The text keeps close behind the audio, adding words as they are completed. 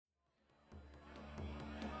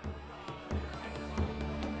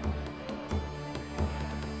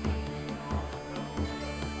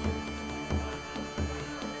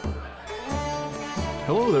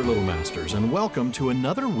Hello there, Little Masters, and welcome to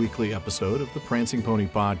another weekly episode of the Prancing Pony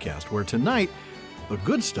Podcast, where tonight, the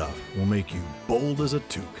good stuff will make you bold as a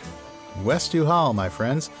toque. West to Hall, my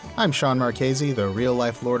friends. I'm Sean Marchese, the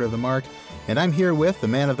real-life Lord of the Mark, and I'm here with the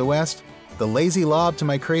man of the West, the lazy lob to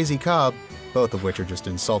my crazy cob, both of which are just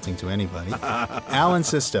insulting to anybody, Alan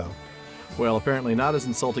Sisto. Well, apparently not as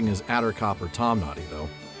insulting as Attercop or Tom Noddy, though.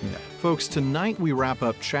 Yeah. Folks, tonight we wrap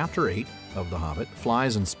up Chapter 8 of The Hobbit,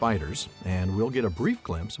 Flies and Spiders, and we'll get a brief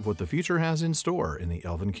glimpse of what the future has in store in the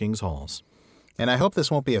Elvenking's halls. And I hope this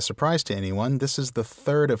won't be a surprise to anyone. This is the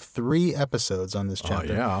third of 3 episodes on this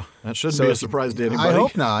chapter. Oh, yeah. That shouldn't be a surprise to anybody. I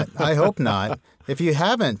hope not. I hope not. If you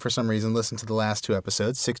haven't, for some reason, listened to the last 2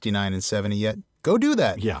 episodes, 69 and 70 yet, go do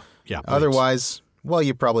that. Yeah. Please. Otherwise, well,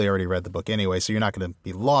 you probably already read the book anyway, so you're not going to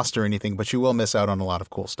be lost or anything, but you will miss out on a lot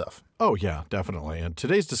of cool stuff. Oh, yeah, definitely. And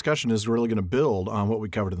today's discussion is really going to build on what we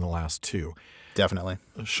covered in the last 2. Definitely.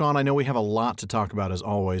 Sean, I know we have a lot to talk about as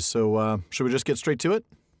always, so should we just get straight to it?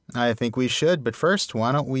 I think we should, but first,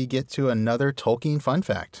 why don't we get to another Tolkien fun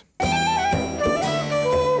fact?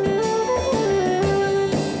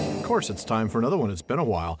 Of course, it's time for another one. It's been a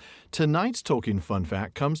while. Tonight's Tolkien fun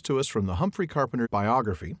fact comes to us from the Humphrey Carpenter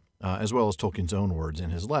biography, as well as Tolkien's own words in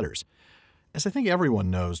his letters. As I think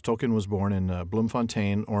everyone knows, Tolkien was born in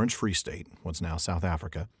Bloemfontein, Orange Free State, what's now South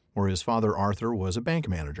Africa, where his father Arthur was a bank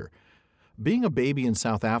manager. Being a baby in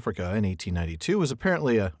South Africa in 1892 was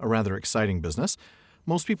apparently a rather exciting business.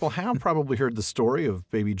 Most people have probably heard the story of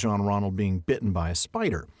baby John Ronald being bitten by a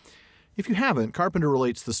spider. If you haven't, Carpenter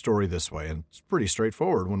relates the story this way, and it's pretty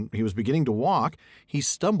straightforward. When he was beginning to walk, he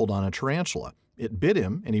stumbled on a tarantula. It bit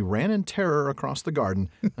him, and he ran in terror across the garden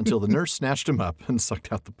until the nurse snatched him up and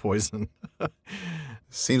sucked out the poison.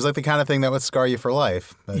 Seems like the kind of thing that would scar you for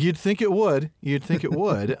life. But... You'd think it would.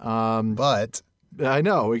 But... I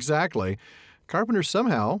know, exactly. Carpenter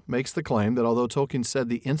somehow makes the claim that although Tolkien said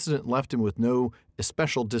the incident left him with no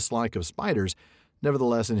especial dislike of spiders,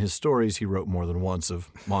 nevertheless in his stories he wrote more than once of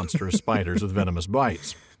monstrous spiders with venomous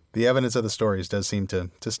bites. The evidence of the stories does seem to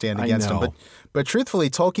stand against him. But truthfully,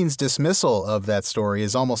 Tolkien's dismissal of that story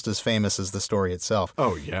is almost as famous as the story itself.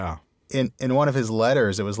 Oh, yeah. In one of his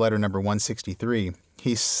letters, it was letter number 163,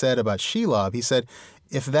 he said about Shelob, he said,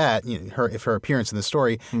 if her appearance in the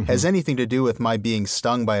story has anything to do with my being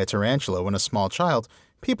stung by a tarantula when a small child,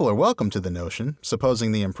 people are welcome to the notion,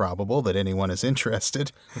 supposing the improbable that anyone is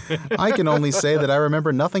interested. I can only say that I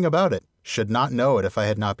remember nothing about it, should not know it if I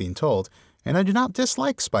had not been told, and I do not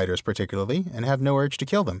dislike spiders particularly, and have no urge to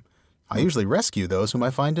kill them. I usually rescue those whom I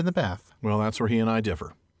find in the bath. Well, that's where he and I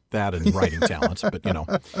differ. That and writing talent, but you know.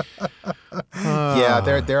 Yeah,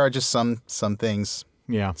 there are just some things.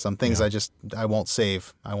 Yeah. Some things I won't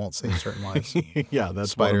save. I won't save certain lives. Yeah, that's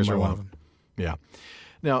spiders are one of them. Yeah.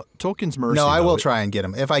 Now, Tolkien's mercy. No, I will try and get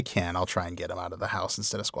him. If I can, I'll try and get him out of the house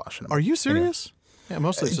instead of squashing him. Are you serious? Anyway. Yeah,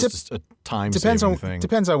 mostly it's just a time-saving thing.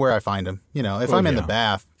 Depends on where I find him. You know, if I'm in the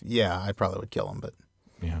bath, yeah, I probably would kill him. But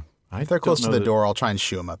yeah, if they're close to the door, I'll try and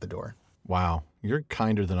shoo him out the door. Wow, you're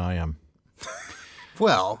kinder than I am.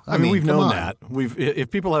 Well, I mean, we've known that.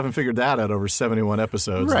 If people haven't figured that out over 71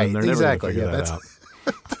 episodes, then they're never going to figure that out.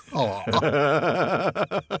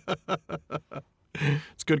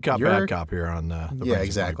 It's good cop, bad cop here on the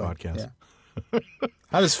podcast. Yeah.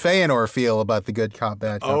 How does Feanor feel about the good cop,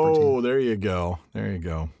 bad cop routine? Oh, there you go.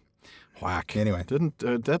 Whack. Anyway. Didn't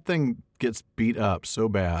that thing gets beat up so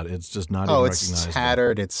bad, it's just not even recognizable. Oh, it's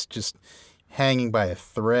tattered. It's just hanging by a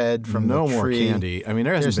thread from the tree. No more candy. I mean,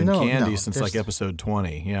 there hasn't been candy since like episode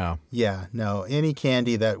 20. Yeah. Yeah, no. Any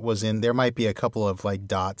candy that was in, there might be a couple of like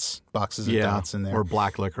boxes of dots in there. Or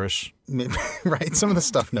black licorice. Right. Some of the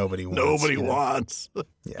stuff nobody wants. Nobody wants.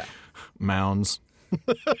 Yeah. Mounds.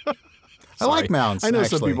 I like mounds. I know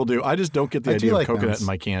some people do. I just don't get the idea of coconut mounds. in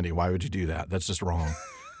my candy. Why would you do that? That's just wrong.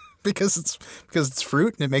 Because it's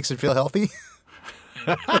fruit and it makes it feel healthy.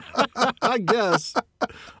 I guess.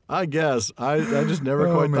 I just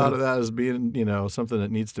never quite thought of that as being, something that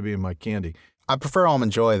needs to be in my candy. I prefer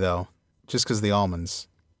Almond Joy, though, just because the almonds.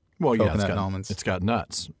 Well, coconut and almonds. It's got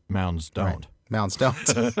nuts. Mounds don't. Right. Mounds don't.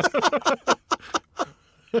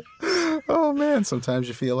 Oh, man, sometimes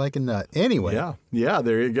you feel like a nut. Anyway. Yeah,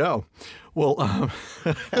 there you go. Well,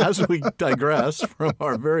 as we digress from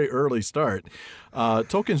our very early start,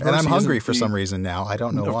 Tolkien's mercy. And I'm hungry for some reason now. I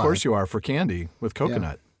don't know why. Of course you are, for candy with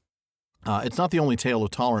coconut. Yeah. It's not the only tale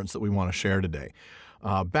of tolerance that we want to share today.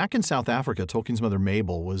 Back in South Africa, Tolkien's mother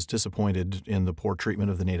Mabel was disappointed in the poor treatment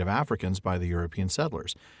of the native Africans by the European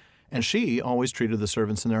settlers. And she always treated the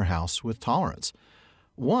servants in their house with tolerance.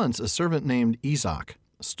 Once, a servant named Isaac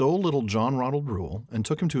stole little John Ronald Rule and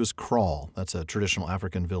took him to his kraal, that's a traditional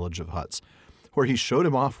African village of huts, where he showed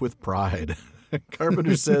him off with pride.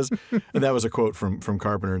 Carpenter says, and that was a quote from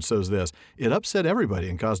Carpenter, and says this, "It upset everybody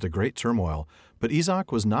and caused a great turmoil. But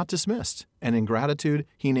Izaak was not dismissed, and in gratitude,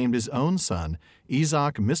 he named his own son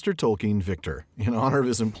Izaak Mr. Tolkien Victor in honor of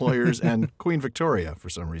his employers and Queen Victoria for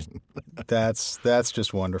some reason." That's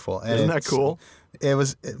just wonderful. And Isn't that cool? It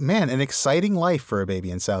was, man, an exciting life for a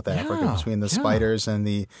baby in South Africa between the spiders and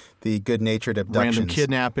the good-natured abductions. Random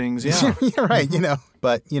kidnappings, yeah. You're right,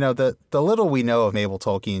 But, the little we know of Mabel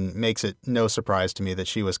Tolkien makes it no surprise to me that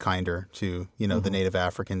she was kinder to, the native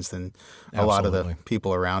Africans than a lot of the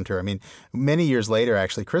people around her. I mean, many years later,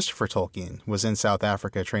 actually, Christopher Tolkien was in South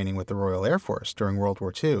Africa training with the Royal Air Force during World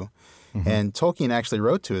War II. Mm-hmm. And Tolkien actually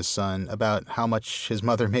wrote to his son about how much his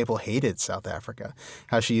mother Mabel hated South Africa,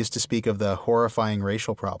 how she used to speak of the horrifying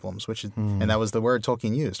racial problems, and that was the word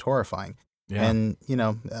Tolkien used, horrifying. Yeah. And,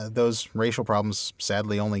 those racial problems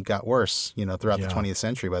sadly only got worse, throughout the 20th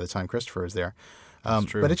century by the time Christopher was there.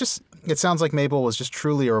 But it sounds like Mabel was just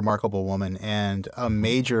truly a remarkable woman and a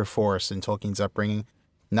major force in Tolkien's upbringing,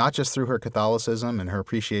 not just through her Catholicism and her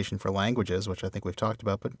appreciation for languages, which I think we've talked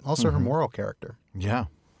about, but also her moral character. Yeah.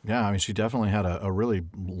 Yeah, I mean, she definitely had a really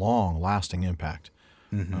long, lasting impact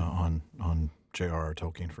on J.R.R.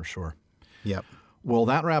 Tolkien for sure. Yep. Well,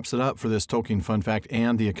 that wraps it up for this Tolkien fun fact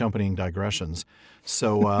and the accompanying digressions.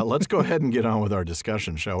 So let's go ahead and get on with our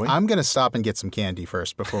discussion, shall we? I'm going to stop and get some candy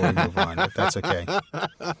first before we move on, if that's okay.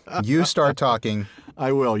 You start talking.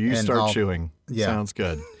 I will. You start chewing. Yeah. Sounds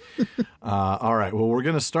good. All right. Well, we're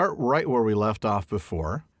going to start right where we left off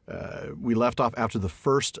before. We left off after the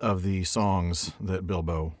first of the songs that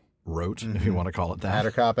Bilbo wrote, if you want to call it that.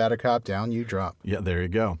 Attercop, down you drop. Yeah, there you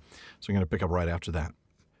go. So I'm going to pick up right after that.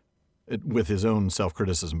 With his own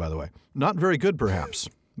self-criticism, by the way. Not very good, perhaps,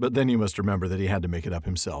 but then you must remember that he had to make it up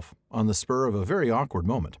himself, on the spur of a very awkward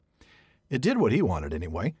moment. It did what he wanted,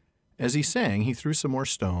 anyway. As he sang, he threw some more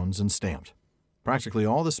stones and stamped. Practically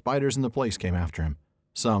all the spiders in the place came after him.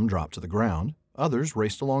 Some dropped to the ground, others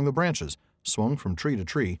raced along the branches, swung from tree to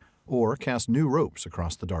tree, or cast new ropes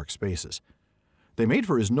across the dark spaces. They made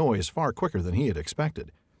for his noise far quicker than he had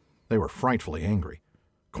expected. They were frightfully angry.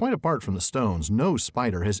 Quite apart from the stones, no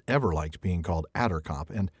spider has ever liked being called Attercop,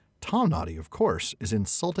 and Tomnoddy, of course, is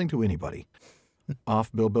insulting to anybody. Off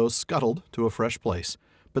Bilbo scuttled to a fresh place,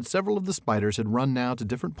 but several of the spiders had run now to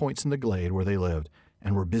different points in the glade where they lived,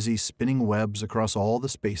 and were busy spinning webs across all the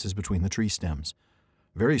spaces between the tree stems.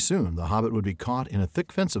 Very soon the hobbit would be caught in a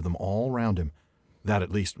thick fence of them all round him. That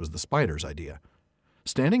at least was the spider's idea.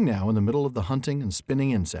 Standing now in the middle of the hunting and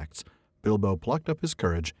spinning insects, Bilbo plucked up his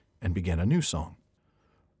courage and began a new song.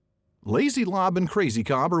 Lazy Lob and Crazy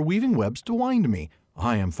Cob are weaving webs to wind me.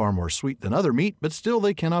 I am far more sweet than other meat, but still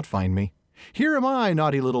they cannot find me. Here am I,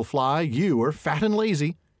 naughty little fly, you are fat and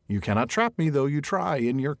lazy. You cannot trap me, though you try,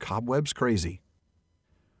 in your cobwebs crazy.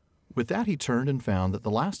 With that he turned and found that the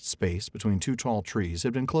last space between two tall trees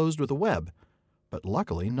had been closed with a web, but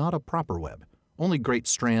luckily not a proper web. Only great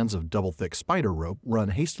strands of double-thick spider rope run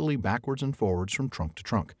hastily backwards and forwards from trunk to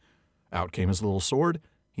trunk. Out came his little sword,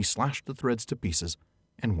 he slashed the threads to pieces,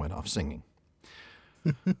 and went off singing.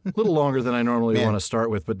 A little longer than I normally want to start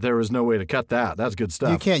with, but there was no way to cut that. That's good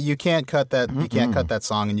stuff. You can't cut that. You can't cut that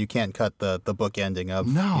song, and you can't cut the book ending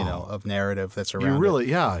of of narrative that's around. You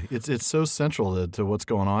really, it's so central to what's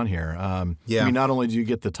going on here. I mean, not only do you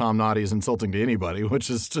get the Tom Noddy's insulting to anybody, which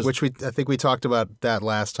is just I think we talked about that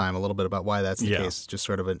last time a little bit about why that's the case. Just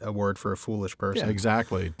sort of a word for a foolish person. Yeah,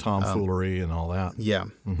 exactly. Tomfoolery and all that. Yeah,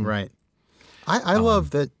 right. I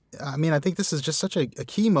love that. I mean, I think this is just such a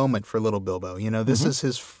key moment for little Bilbo. This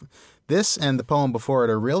is this and the poem before it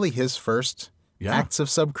are really his first acts of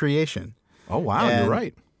subcreation. Oh wow, you're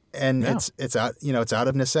right. And it's out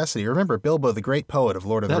of necessity. Remember, Bilbo, the great poet of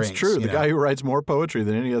Lord of the Rings. That's true. The guy who writes more poetry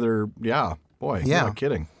than any other. Yeah, boy. Yeah, not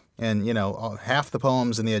kidding. And half the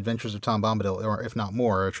poems in the Adventures of Tom Bombadil, or if not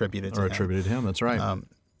more, are attributed to him. That's right.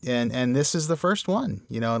 And this is the first one.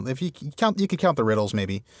 If you count, you could count the riddles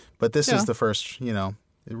maybe, but this is the first.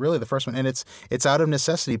 Really the first one. And it's out of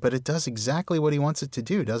necessity, but it does exactly what he wants it to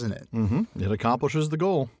do, doesn't it? Mm-hmm. It accomplishes the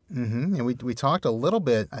goal. Mm-hmm. And we talked a little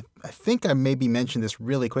bit, I think I maybe mentioned this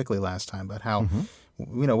really quickly last time, about how,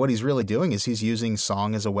 what he's really doing is he's using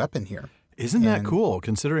song as a weapon here. Isn't that cool,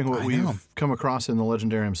 considering what we've come across in the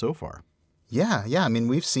Legendarium so far? Yeah. I mean,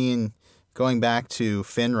 we've seen, going back to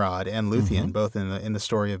Finrod and Luthien, both in the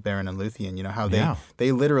story of Beren and Luthien, how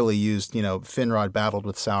they literally used, Finrod battled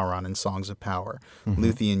with Sauron in Songs of Power.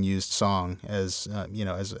 Luthien used song as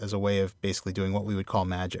as a way of basically doing what we would call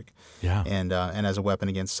magic. Yeah. And as a weapon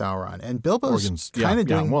against Sauron. And Bilbo's kind of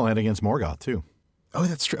doing well, and against Morgoth too. Oh,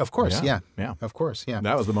 that's true. Of course, yeah. Of course, yeah.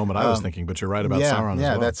 That was the moment I was thinking, but you're right about Sauron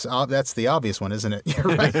as well. That's the obvious one, isn't it?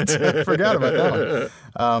 You're right. I forgot about that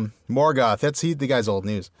one. Morgoth, the guy's old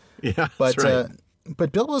news. Yeah, but that's right.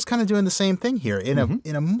 but Bilbo's kind of doing the same thing here in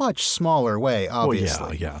a much smaller way, obviously.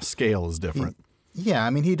 Well, yeah. Scale is different. Yeah, I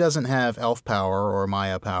mean, he doesn't have elf power or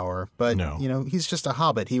Maya power, but, No. He's just a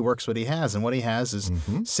hobbit. He works what he has, and what he has is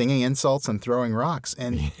singing insults and throwing rocks,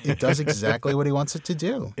 and it does exactly what he wants it to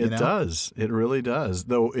do. It does. It really does.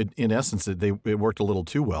 Though, in essence, it worked a little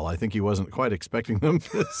too well. I think he wasn't quite expecting them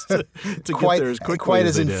to get there as quickly quite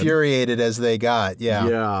as as they infuriated as they got,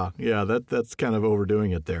 yeah. Yeah, that's kind of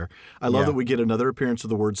overdoing it there. I love that we get another appearance of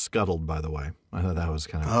the word scuttled, by the way. I thought that was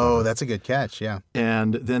kind of clever. That's a good catch, yeah.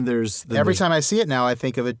 And then there's... Every time I see it now, I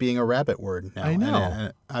think of it being a rabbit word now. I know.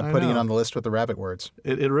 And I'm putting it on the list with the rabbit words.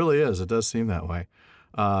 It really is. It does seem that way.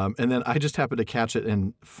 And then I just happened to catch it,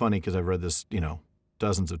 and funny because I've read this,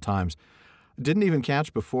 dozens of times. Didn't even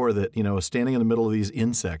catch before that, standing in the middle of these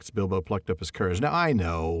insects, Bilbo plucked up his courage. Now, I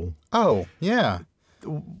know. Oh, yeah.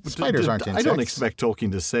 Spiders aren't insects. I don't expect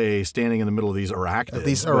Tolkien to say standing in the middle of these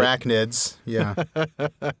arachnids. Arachnids, yeah.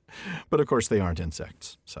 But of course they aren't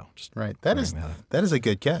insects. So just right. That is a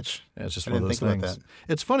good catch. Yeah, it's just I one of didn't those think things. about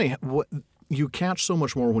that. It's funny. You catch so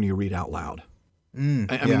much more when you read out loud. I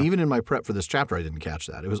yeah. mean, even in my prep for this chapter, I didn't catch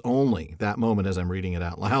that. It was only that moment as I'm reading it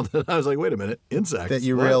out loud that I was like, wait a minute, insects. That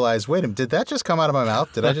you What? realize, wait a minute, did that just come out of my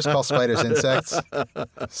mouth? Did I just call spiders insects?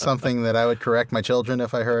 Something that I would correct my children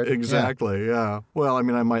if I heard. Exactly, yeah. Well, I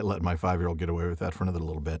mean, I might let my 5-year-old get away with that for another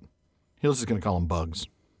little bit. He was just going to call them bugs.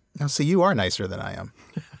 Now, see, you are nicer than I am.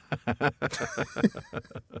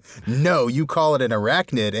 No, you call it an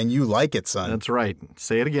arachnid and you like it, son. That's right.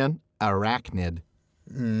 Say it again. Arachnid.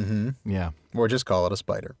 Mm-hmm. Yeah. Or just call it a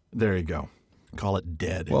spider. There you go. Call it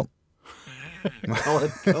dead. Well, call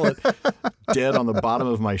it dead on the bottom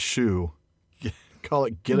of my shoe. Call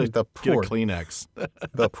it get a Kleenex.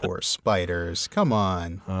 The poor spiders. Come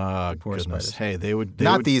on. Poor goodness. Spiders. Hey, they would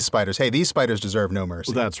these spiders. Hey, these spiders deserve no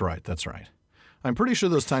mercy. Well, that's right. That's right. I'm pretty sure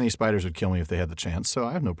those tiny spiders would kill me if they had the chance, so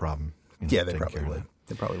I have no problem. Yeah, they probably would.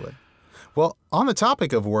 They probably would. Well, on the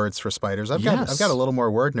topic of words for spiders, I've got a little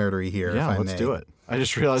more word nerdery here, if I may. Let's do it. I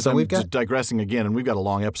just realized I'm digressing again, and we've got a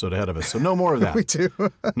long episode ahead of us, so no more of that. We do.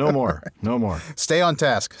 No more. Stay on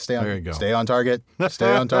task. There you go. Stay on target.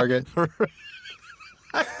 Stay on target.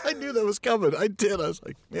 I knew that was coming. I did. I was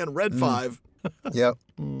like, man, Red 5. Yep.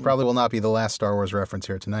 Probably will not be the last Star Wars reference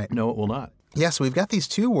here tonight. No, it will not. Yes, we've got these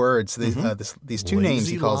two words, these two names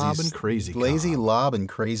he calls Lazy Lob these. and Crazy Cobb. Lazy Lob and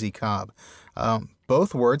Crazy Cobb.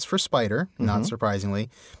 Both words for spider, not surprisingly.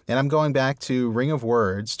 And I'm going back to Ring of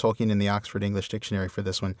Words, Tolkien in the Oxford English Dictionary for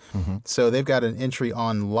this one. So they've got an entry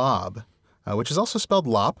on lob, which is also spelled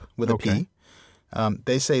lop with a P.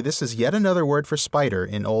 They say this is yet another word for spider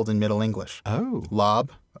in Old and Middle English. Oh.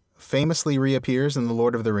 Lob famously reappears in The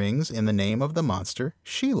Lord of the Rings in the name of the monster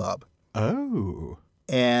Shelob. Oh.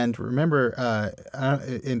 And remember,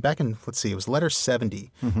 back in, it was letter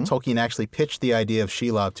 70, Tolkien actually pitched the idea of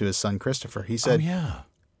Shelob to his son Christopher. He said,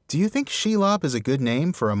 "Do you think Shelob is a good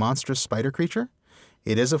name for a monstrous spider creature?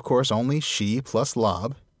 It is, of course, only she plus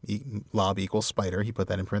lob. Lob equals spider." He put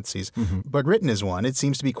that in parentheses. But written as one, it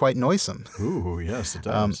seems to be quite noisome. Ooh, yes, it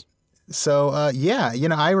does.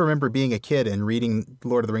 I remember being a kid and reading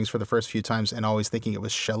Lord of the Rings for the first few times and always thinking it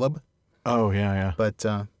was Shelob. Oh, yeah.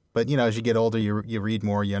 But as you get older, you read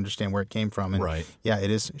more, you understand where it came from. And right. Yeah,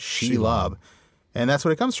 it is Shelob. And that's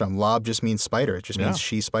what it comes from. Lob just means spider. It just means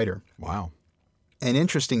she spider. Wow. An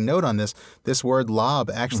interesting note on this word lob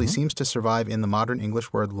actually seems to survive in the modern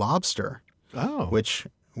English word lobster. Oh. Which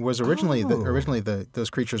was originally those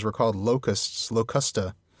creatures were called locusts,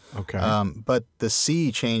 locusta. Okay. But the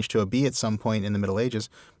C changed to a B at some point in the Middle Ages,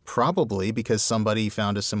 probably because somebody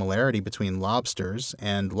found a similarity between lobsters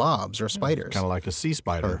and lobs or spiders. Kind of like a sea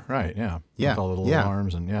spider, right? Yeah. Yeah. With all the little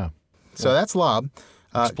arms and So that's lob.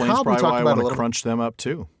 Explains Cobb, probably why I want to crunch them up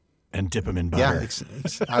too. And dip them in butter.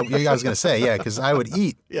 Yeah, I was going to say, because I would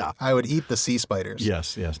eat. Yeah. I would eat the sea spiders.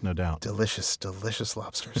 Yes, no doubt. Delicious, delicious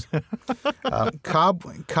lobsters.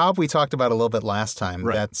 Cobb we talked about a little bit last time.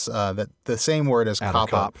 Right. That's the same word as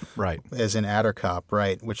coppa, right? As in addercop,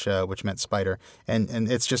 right? Which meant spider, and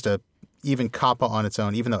it's just even coppa on its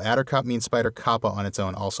own. Even though addercop means spider, coppa on its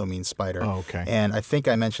own also means spider. Oh, okay. And I think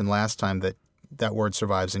I mentioned last time that word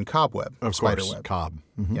survives in cobweb, spider web. Cobb.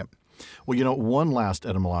 Mm-hmm. Yep. Well, one last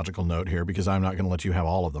etymological note here, because I'm not going to let you have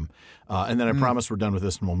all of them. And then I promise we're done with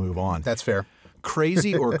this and we'll move on. That's fair.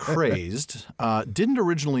 Crazy or crazed didn't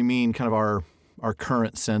originally mean kind of our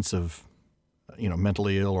current sense of,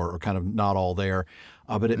 mentally ill or kind of not all there.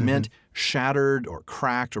 But it meant shattered or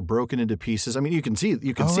cracked or broken into pieces. I mean, you can see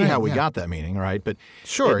right, how we got that meaning, right? But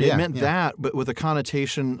Sure, it yeah, meant yeah. that, but with a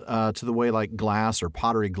connotation to the way like glass or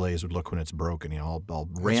pottery glaze would look when it's broken, all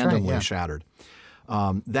randomly yeah. shattered.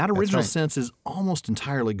 That original right. sense is almost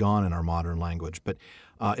entirely gone in our modern language, but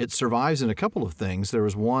it survives in a couple of things. There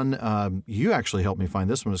was one, you actually helped me find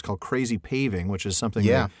this one. It's called crazy paving, which is something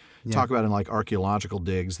Yeah, they talk about in like archaeological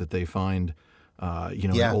digs that they find,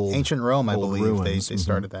 in old, ancient Rome, I old believe, ruins. they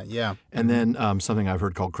started that. Yeah. And then something I've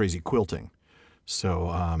heard called crazy quilting. So,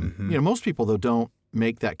 most people, though, don't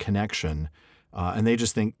make that connection, and they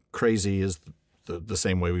just think crazy is the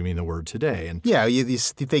same way we mean the word today. And Yeah, you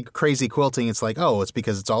think crazy quilting, it's like, oh, it's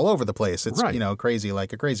because it's all over the place. It's, Right. crazy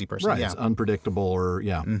like a crazy person. right, Yeah. it's unpredictable or,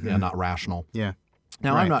 not rational. Yeah.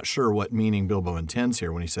 Now, Right. I'm not sure what meaning Bilbo intends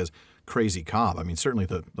here when he says crazy cob. I mean, certainly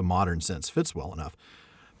the modern sense fits well enough.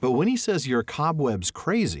 But when he says your cobweb's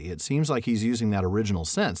crazy, it seems like he's using that original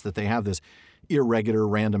sense, that they have this irregular,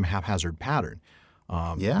 random, haphazard pattern.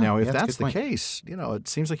 Yeah, Now, if yeah, that's a that's good the point. case, it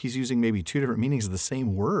seems like he's using maybe two different meanings of the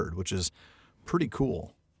same word, which is pretty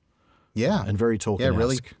cool Yeah. and very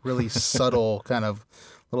Tolkien-esque. Yeah, really subtle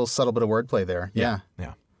little subtle bit of wordplay there. Yeah.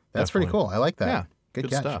 Yeah. That's pretty definitely. cool. I like that. Yeah. Good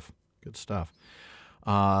catch. stuff. Good stuff.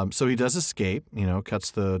 So he does escape,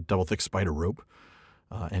 cuts the double thick spider rope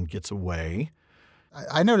and gets away.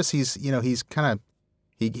 I notice he's kind of,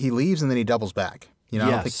 he leaves and then he doubles back. I don't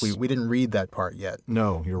Yes. think we didn't read that part yet.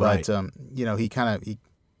 No, you're But, right. he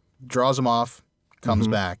draws him off, comes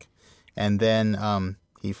Mm-hmm. back, and then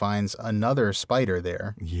he finds another spider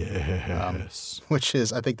there, Yes. which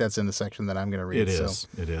is, I think that's in the section that I'm going to read. It is.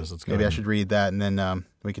 So It is. Let's go. maybe I ahead. should read that, and then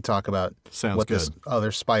we could talk about Sounds what good. this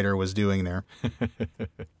other spider was doing there.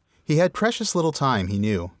 He had precious little time, he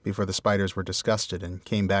knew, before the spiders were disgusted and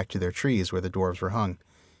came back to their trees where the dwarves were hung.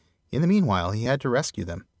 In the meanwhile, he had to rescue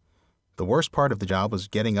them. The worst part of the job was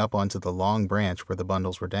getting up onto the long branch where the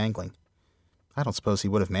bundles were dangling. I don't suppose he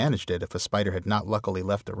would have managed it if a spider had not luckily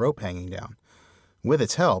left a rope hanging down. With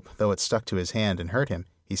its help, though it stuck to his hand and hurt him,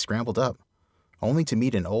 he scrambled up, only to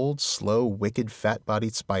meet an old, slow, wicked,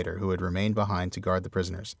 fat-bodied spider who had remained behind to guard the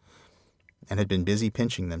prisoners, and had been busy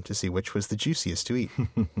pinching them to see which was the juiciest to eat.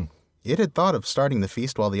 It had thought of starting the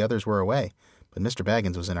feast while the others were away, but Mr.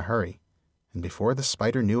 Baggins was in a hurry, and before the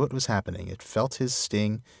spider knew what was happening, it felt his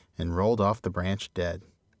sting and rolled off the branch dead.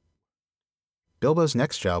 Bilbo's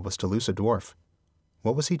next job was to loose a dwarf.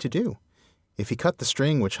 What was he to do? If he cut the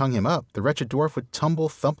string which hung him up, the wretched dwarf would tumble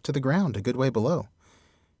thump to the ground a good way below.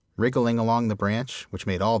 Wriggling along the branch, which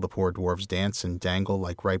made all the poor dwarves dance and dangle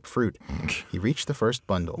like ripe fruit, he reached the first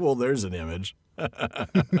bundle. Well, there's an image.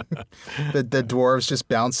 The dwarves just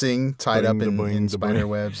bouncing, tied up in spider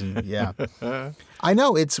webs, and yeah. I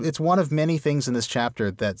know it's one of many things in this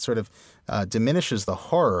chapter that sort of diminishes the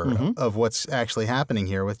horror of what's actually happening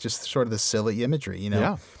here with just sort of the silly imagery.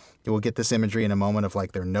 Yeah. We'll get this imagery in a moment of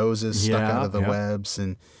like their noses stuck out of the webs,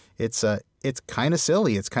 and it's kind of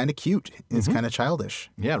silly, it's kind of cute, it's kind of childish.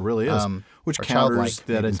 Yeah, it really is. Which or counters childlike,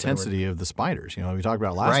 that maybe is the intensity of the spiders. We talked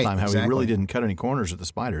about last Right, time how he exactly. really didn't cut any corners with the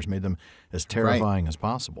spiders, made them as terrifying as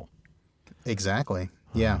possible. Exactly.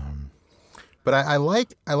 Yeah. But I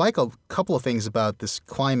like a couple of things about this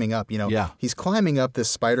climbing up. He's climbing up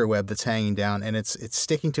this spider web that's hanging down, and it's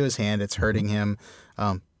sticking to his hand. It's hurting him.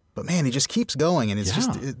 But man, he just keeps going, and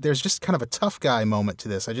there's just kind of a tough guy moment to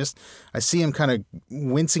this. I see him kind of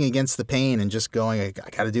wincing against the pain and just going, I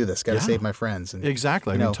got to do this. Got to save my friends. And,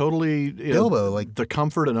 Exactly. I mean, totally. Bilbo, like the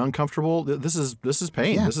comfort and uncomfortable. This is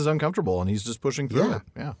pain. Yeah. This is uncomfortable, and he's just pushing through Yeah. it.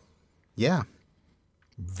 Yeah. Yeah.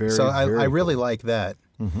 Very. So I very really cool. like that.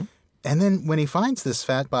 And then when he finds this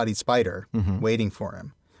fat-bodied spider waiting for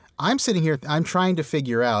him, I'm sitting here, I'm trying to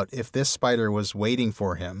figure out if this spider was waiting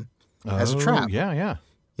for him as a trap. Yeah, yeah.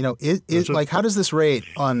 Like, how does this rate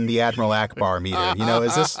on the Admiral Akbar meter?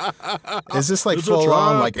 Is this like It's a full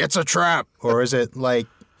on, trap. like, it's a trap? Or is it like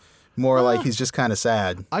more like he's just kind of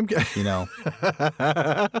sad? I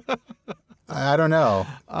don't know.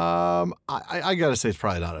 I got to say it's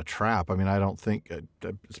probably not a trap. I mean, I don't think,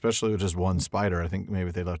 especially with just one spider, I think maybe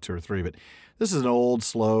if they left two or three, but this is an old,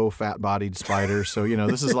 slow, fat-bodied spider. So,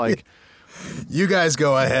 this is like... You guys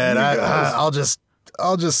go ahead. I'll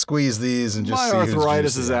just squeeze these and just My see who's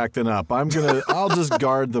arthritis juicy. is acting up. I'll just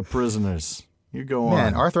guard the prisoners. You go on.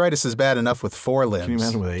 Man, arthritis is bad enough with 4 limbs. Can you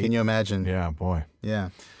imagine with 8? Can you imagine? Yeah, boy. Yeah.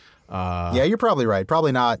 Yeah, you're probably right.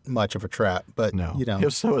 Probably not much of a trap, but No. you know.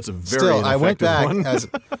 If so, it's a very Still, I went back one.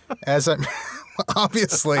 as I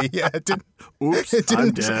obviously, yeah, it didn't. Oops, it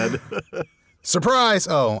I'm didn't- dead. Surprise!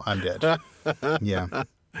 Oh, I'm dead. Yeah.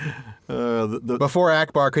 The Before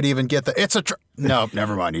Akbar could even get the, it's a trap. No,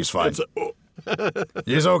 never mind. He's fine.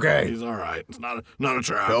 He's okay. He's all right. It's not a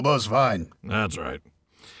trap. Bilbo's fine. That's right.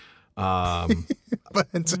 But,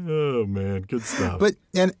 Oh man, good stuff. but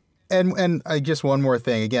just one more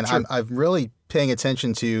thing. Again, sure. I'm really paying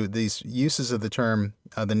attention to these uses of the term,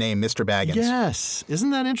 the name Mr. Baggins. Yes,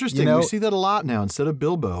 isn't that interesting? We see that a lot now. Instead of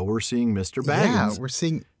Bilbo, we're seeing Mr. Baggins. Yeah, we're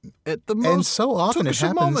seeing at the most and so often it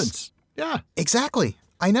happens. Moments. Yeah, exactly.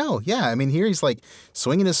 I know. Yeah, I mean, here he's like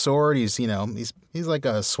swinging his sword. He's like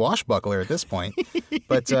a swashbuckler at this point.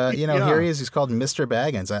 But here he is. He's called Mr.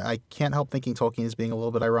 Baggins. I can't help thinking Tolkien is being a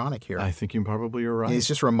little bit ironic here. I think you probably are right. He's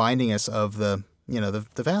just reminding us of the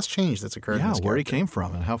vast change that's occurred. Yeah, in where he came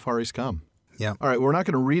from and how far he's come. Yeah. All right, we're not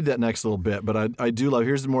going to read that next little bit, but I do love,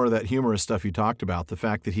 here's more of that humorous stuff you talked about, the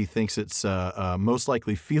fact that he thinks it's most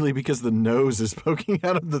likely Feely because the nose is poking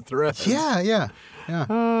out of the thread. Yeah.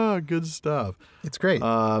 Ah, good stuff. It's great.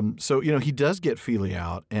 So, he does get Feely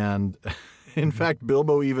out, and in fact,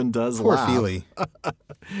 Bilbo even does Poor laugh. Feely.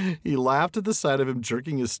 He laughed at the sight of him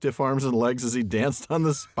jerking his stiff arms and legs as he danced on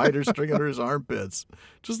the spider string under his armpits.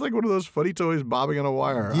 Just like one of those funny toys bobbing on a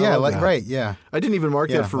wire. Yeah, right, yeah. I didn't even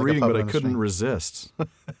mark that for like reading, but I couldn't resist.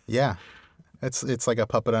 Yeah. It's like a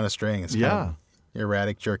puppet on a string. It's kind of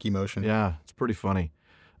erratic, jerky motion. Yeah, it's pretty funny.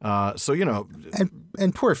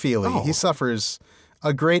 And poor Feely, he suffers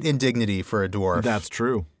a great indignity for a dwarf. That's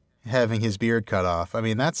true. Having his beard cut off. I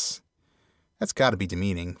mean, that's got to be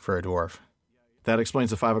demeaning for a dwarf. That explains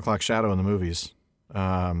the 5 o'clock shadow in the movies.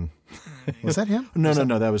 Was that him? No.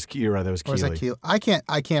 That was you're right. That was Keely. Or was that Keely? I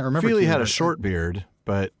can't remember. Feely had a short beard,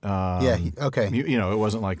 but okay. It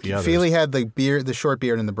wasn't like the others. Feely had the short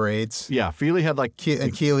beard and the braids. Yeah, Feely had and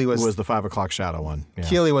Keely was the 5 o'clock shadow one. Yeah.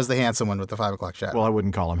 Keely was the handsome one with the 5 o'clock shadow. Well, I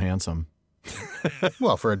wouldn't call him handsome.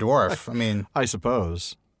 Well, for a dwarf, I mean, I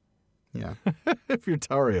suppose. Yeah. If you're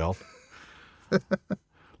Tariel.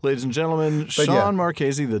 Ladies and gentlemen, Sean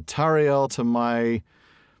Marchese, the Tariel to my,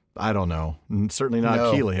 I don't know, certainly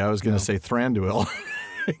not Keely. I was going to say Thranduil.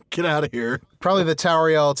 Get out of here. Probably the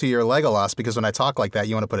Tariel to your Legolas, because when I talk like that,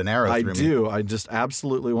 you want to put an arrow through me. I do. I just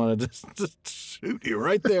absolutely want to just shoot you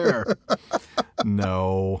right there.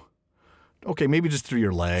 No. Okay, maybe just through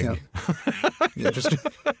your leg. Yeah, just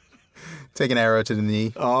take an arrow to the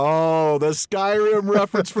knee. Oh, the Skyrim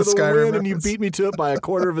reference for the Skyrim win, reference. And you beat me to it by a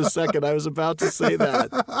quarter of a second. I was about to say that.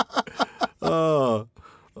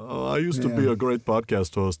 I used to be a great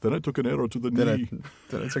podcast host. Then I took an arrow to the knee.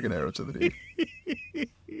 Then I took an arrow to the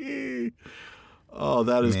knee. Oh,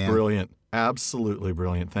 that is brilliant. Absolutely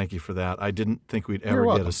brilliant. Thank you for that. I didn't think we'd ever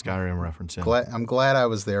get a Skyrim reference in. I'm glad I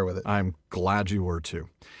was there with it. I'm glad you were too.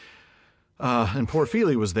 And poor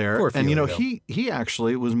Feely was there. Poor Feely, and, he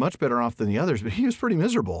actually was much better off than the others, but he was pretty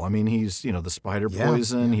miserable. I mean, he's, the spider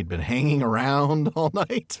poison. He'd been hanging around all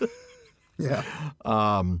night. Yeah.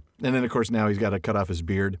 And then, of course, now he's got to cut off his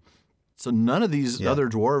beard. So none of these other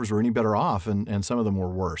dwarves were any better off, and some of them were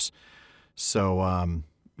worse. So,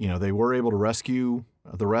 they were able to rescue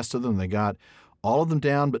the rest of them. They got all of them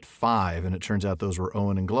down but 5, and it turns out those were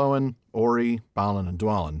Owen and Glóin, Ori, Balin, and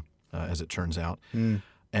Dwalin, as it turns out.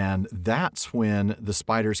 And that's when the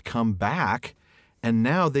spiders come back, and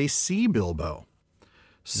now they see Bilbo.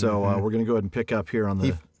 So we're going to go ahead and pick up here on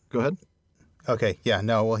the... Go ahead. Okay, yeah,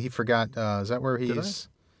 no, well, he forgot... is that where he's...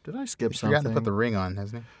 Did I skip he's something? Forgotten to put the ring on,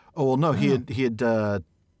 hasn't he? Oh, well, no, he had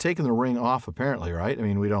taken the ring off, apparently, right? I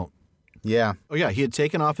mean, we don't... Yeah. Oh, yeah, he had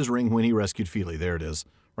taken off his ring when he rescued Feely. There it is,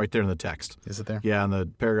 right there in the text. Is it there? Yeah, in the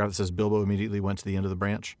paragraph that says Bilbo immediately went to the end of the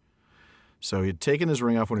branch. So he had taken his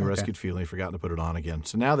ring off when he rescued Feely, forgotten to put it on again.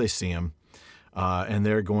 So now they see him, and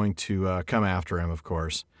they're going to come after him, of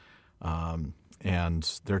course.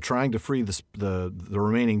 And they're trying to free the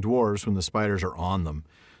remaining dwarves when the spiders are on them.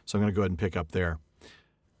 So I'm going to go ahead and pick up there.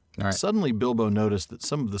 All right. Suddenly, Bilbo noticed that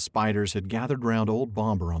some of the spiders had gathered round old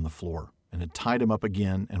Bomber on the floor and had tied him up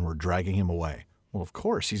again and were dragging him away. Well, of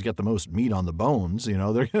course, he's got the most meat on the bones. They're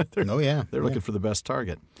looking for the best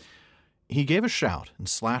target. He gave a shout and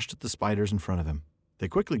slashed at the spiders in front of him. They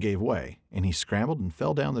quickly gave way, and he scrambled and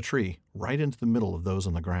fell down the tree right into the middle of those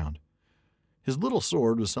on the ground. His little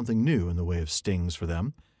sword was something new in the way of stings for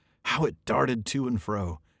them. How it darted to and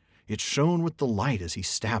fro! It shone with the light as he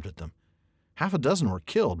stabbed at them. 6 were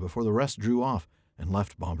killed before the rest drew off and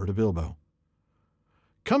left Bomber to Bilbo.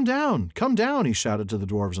 Come down, he shouted to the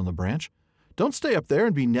dwarves on the branch. Don't stay up there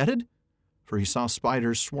and be netted. For he saw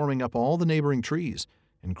spiders swarming up all the neighboring trees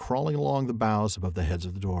and crawling along the boughs above the heads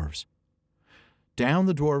of the dwarves. Down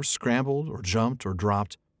the dwarves scrambled or jumped or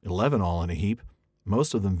dropped, 11 all in a heap,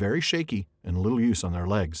 most of them very shaky and little use on their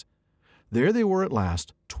legs. There they were at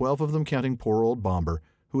last, 12 of them counting poor old Bomber,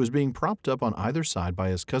 who was being propped up on either side by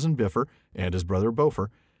his cousin Bifur and his brother Bofer,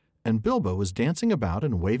 and Bilbo was dancing about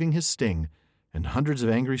and waving his sting and hundreds of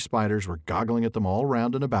angry spiders were goggling at them all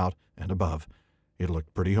round and about and above. It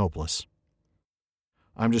looked pretty hopeless.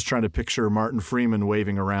 I'm just trying to picture Martin Freeman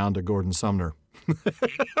waving around to Gordon Sumner.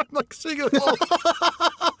 I'm like singing along.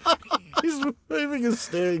 He's waving his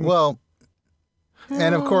sting. Well,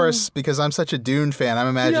 and of course, because I'm such a Dune fan, I'm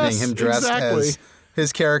imagining him dressed as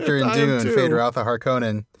his character in Dune, Phaedra Alpha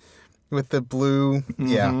Harkonnen, with the blue. Mm-hmm.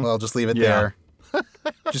 Yeah, well, just leave it there.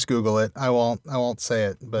 Just Google it. I won't say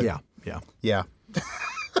it. But yeah. Yeah.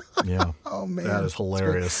 Oh man, that is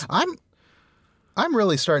hilarious. I'm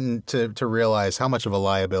really starting to realize how much of a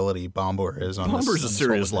liability Bombur is on this. Bombur's a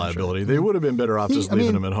serious liability. They would have been better off just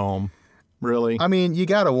leaving him at home. Really? I mean, you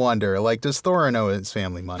got to wonder, like, does Thorin owe his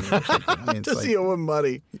family money? Does he owe him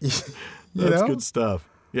money? That's good stuff.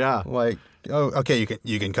 Yeah. Like, oh, okay,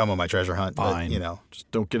 you can come on my treasure hunt. Fine. But, just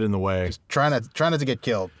don't get in the way. Just try not to get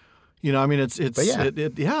killed. I mean,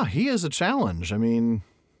 he is a challenge. I mean,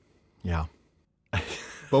 yeah.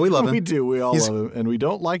 But we love him. We do. We all love him. And we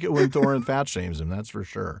don't like it when Thorin fat shames him, that's for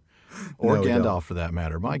sure. Or Gandalf, for that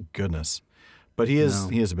matter. My goodness. But he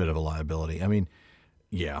is a bit of a liability. I mean,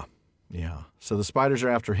 yeah. So the spiders are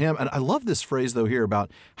after him. And I love this phrase, though, here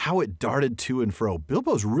about how it darted to and fro.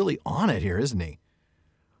 Bilbo's really on it here, isn't he?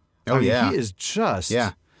 Oh, He is just...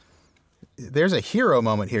 Yeah. There's a hero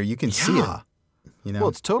moment here. You can see it. Well,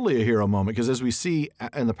 it's totally a hero moment because as we see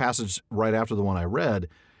in the passage right after the one I read,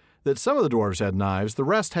 that some of the dwarves had knives, the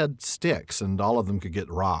rest had sticks, and all of them could get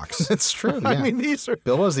rocks. That's true. Yeah. I mean, these are...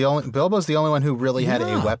 Bilbo's the only one who really had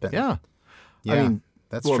a weapon. Yeah. I mean,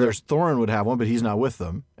 that's true. There's Thorin would have one, but he's not with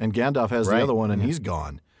them, and Gandalf has the other one, and he's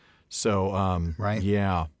gone. So,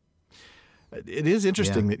 yeah. It is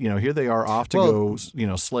interesting that, here they are off to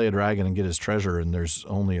go, slay a dragon and get his treasure, and there's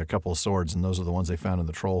only a couple of swords, and those are the ones they found in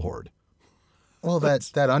the troll hoard. Well,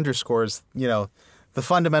 that underscores, the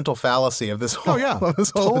fundamental fallacy of this whole,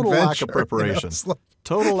 this whole total adventure. Lack of preparation.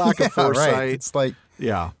 Total lack of foresight. Right. It's like,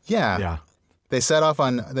 yeah. They set off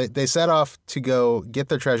to go get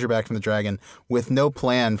their treasure back from the dragon with no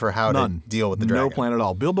plan for how to deal with the dragon. No plan at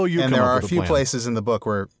all. Bilbo, you and come there up are with a few plan. places in the book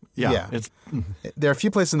where there are a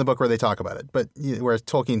few places in the book where they talk about it, but where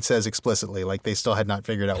Tolkien says explicitly, like they still had not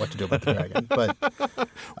figured out what to do about the dragon. But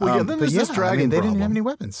then there's this dragon they problem. didn't have any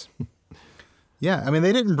weapons. Yeah, I mean,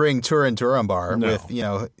 they didn't bring Turin Turambar with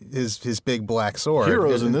his big black sword.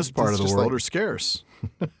 Heroes in this part of the world are scarce.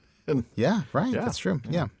 That's true.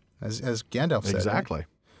 Yeah, as Gandalf said. Exactly. Right?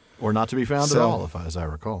 Or not to be found at all, as I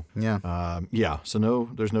recall. Yeah. So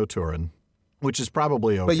there's no Turin, which is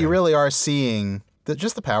probably okay. But you really are seeing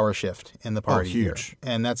just the power shift in the party huge. here.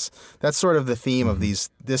 And that's sort of the theme of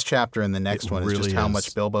this chapter and the next one is just how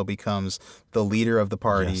much Bilbo becomes the leader of the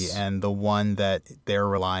party and the one that they're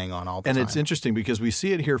relying on all the time. And it's interesting because we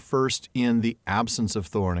see it here first in the absence of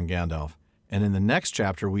Thorin and Gandalf. And in the next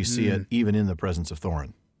chapter, we see it even in the presence of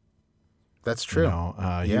Thorin. That's true.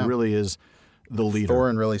 He really is the leader.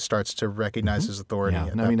 Thorin really starts to recognize his authority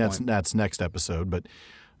at that point. That's next episode, but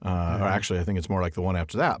or actually I think it's more like the one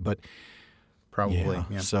after that. But probably.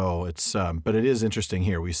 Yeah. So it's but it is interesting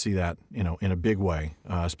here. We see that, in a big way,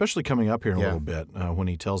 especially coming up here in a little bit when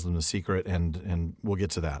he tells them the secret, and we'll get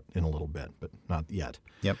to that in a little bit, but not yet.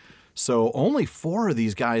 Yep. So only 4 of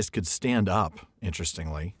these guys could stand up,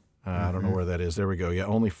 interestingly. I don't know where that is. There we go. Yeah,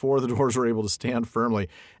 only 4 of the dwarves were able to stand firmly.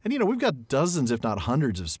 And, we've got dozens, if not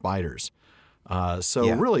hundreds of spiders.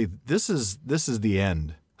 Really, this is the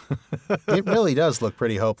end. It really does lock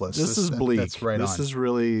pretty hopeless. This is bleak. That's right This is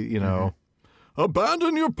really,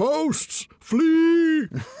 abandon your posts. Flee.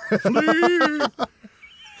 Flee.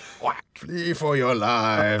 Flee for your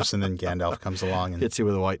lives. And then Gandalf comes along and hits you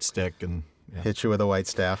with a white stick and hits you with a white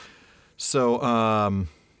staff. So,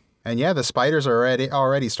 and the spiders are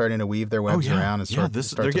already starting to weave their webs around and start they're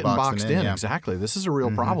to getting box boxed them in. in. Exactly. This is a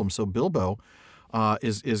real problem. So Bilbo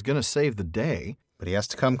is going to save the day. But he has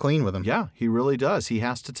to come clean with them. Yeah, he really does. He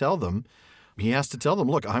has to tell them.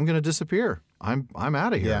 Look, I'm going to disappear. I'm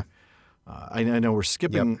out of here. Yeah. I know we're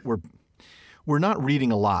skipping. Yep. We're not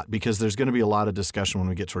reading a lot because there's going to be a lot of discussion when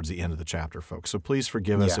we get towards the end of the chapter, folks. So please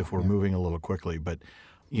forgive us if we're moving a little quickly. But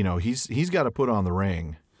he's got to put on the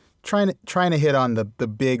ring. Trying to hit on the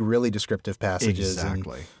big, really descriptive passages.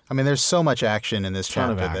 Exactly. And, I mean, there's so much action in this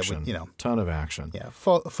chapter. Ton of action. Yeah.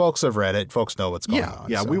 Folks have read it. Folks know what's going on.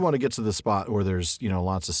 Yeah. So. We want to get to the spot where there's,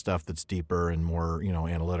 lots of stuff that's deeper and more,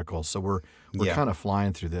 analytical. So we're kind of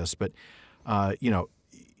flying through this. But,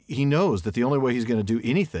 he knows that the only way he's going to do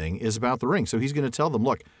anything is about the ring. So he's going to tell them,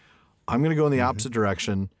 look, I'm going to go in the opposite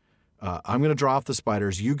direction. I'm going to draw off the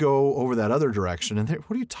spiders. You go over that other direction. And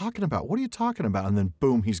what are you talking about? What are you talking about? And then,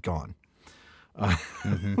 boom, he's gone.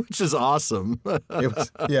 which is awesome. It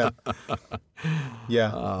was, yeah.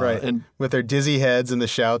 Yeah, right. And with their dizzy heads and the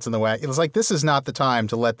shouts and the whack. It was like, this is not the time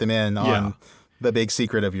to let them in on the big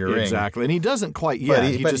secret of your ring. Exactly. And he doesn't quite yet.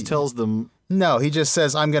 He just tells them. No, he just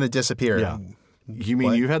says, I'm going to disappear. Yeah. You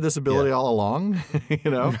mean you've had this ability all along?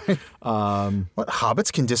 You know? What,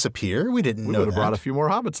 hobbits can disappear? We didn't know that. We would have brought a few more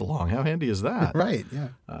hobbits along. How handy is that? Right, yeah.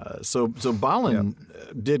 So Balin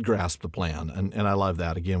did grasp the plan, and I love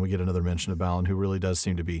that. Again, we get another mention of Balin, who really does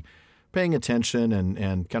seem to be paying attention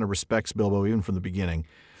and kind of respects Bilbo even from the beginning.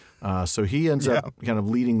 So he ends up kind of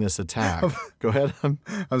leading this attack. Go ahead.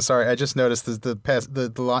 I'm sorry. I just noticed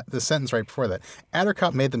the sentence right before that.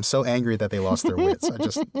 Attercop made them so angry that they lost their wits.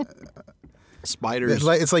 Spiders.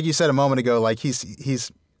 It's like you said a moment ago. Like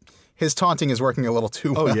his taunting is working a little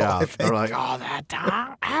too well. Oh yeah. I think. They're like, oh, that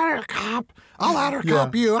Attercop. I'll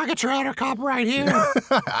Attercop you. I got your Attercop right here.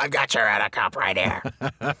 I've got your Attercop right here.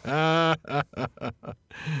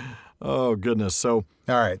 Oh goodness. So.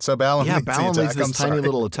 All right, so Balin leads this tiny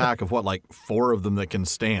little attack of like 4 of them that can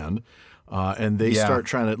stand, and they start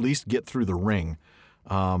trying to at least get through the ring.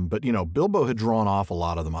 But Bilbo had drawn off a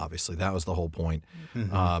lot of them. Obviously, that was the whole point.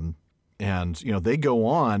 And they go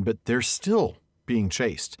on, but they're still being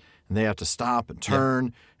chased, and they have to stop and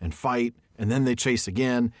turn and fight, and then they chase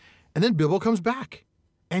again, and then Bilbo comes back,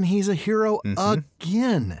 and he's a hero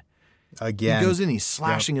again. He goes in, he's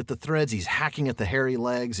slashing at the threads, he's hacking at the hairy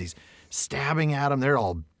legs, he's stabbing at them. They're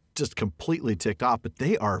all just completely ticked off, but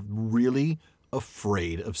they are really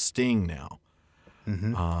afraid of Sting now.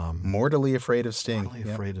 Mortally afraid of Sting.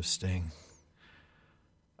 Afraid of Sting.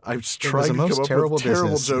 I've tried to come up with terrible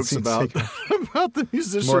jokes about the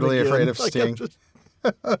musician. Mortally again. afraid of Sting.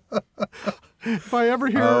 If I ever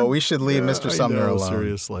hear... Oh, we should leave Mr. Sumner alone.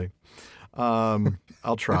 Seriously.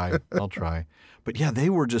 I'll try. But yeah, they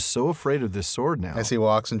were just so afraid of this sword now. As he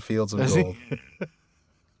walks in fields of gold.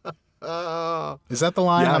 Is that the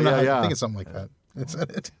line? I think it's something like that. Is that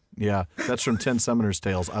it? Yeah, that's from 10 Summoner's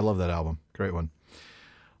Tales. I love that album. Great one.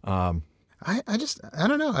 I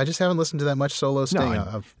don't know. I just haven't listened to that much solo Sting.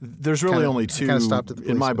 No, there's really only 2.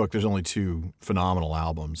 In my book, there's only 2 phenomenal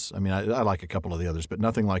albums. I mean, I like a couple of the others, but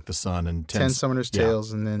nothing like The Sun and 10 Summoner's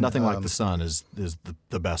Tales, and then nothing like The Sun is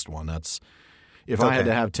the best one. That's I had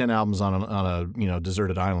to have 10 albums on a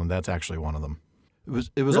deserted island, that's actually one of them.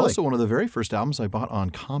 It was also one of the very first albums I bought on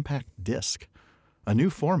compact disc, a new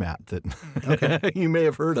format that you may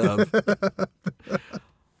have heard of.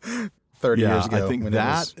 30 years ago. I think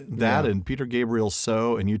that and Peter Gabriel's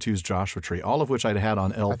So and U2's Joshua Tree, all of which I'd had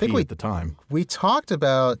on LP at the time. We talked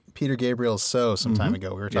about Peter Gabriel's So some time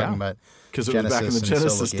ago. We were talking about because it was back in the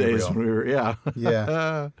Genesis days when we were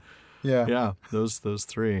those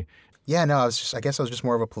 3. Yeah, no, I guess I was just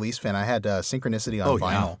more of a Police fan. I had Synchronicity on vinyl.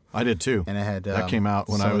 Yeah. I did too. And I had that came out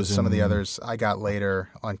when I was some of the others I got later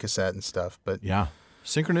on cassette and stuff. But yeah,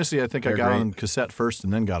 Synchronicity I think I got on cassette first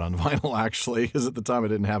and then got on vinyl actually, because at the time I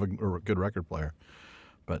didn't have a good record player.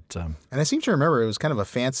 But and I seem to remember it was kind of a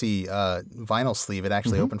fancy vinyl sleeve. It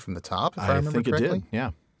actually opened from the top. If I remember correctly. It did. Yeah,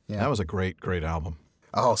 that was a great album.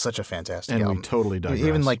 Oh, such a fantastic album. And we totally digress.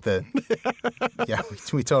 Even like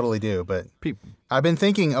we totally do. But I've been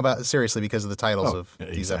thinking about, seriously, because of the titles of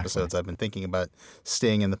these episodes, I've been thinking about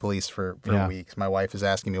Sting and the Police for weeks. My wife is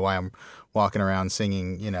asking me why I'm walking around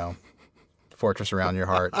singing, Fortress Around Your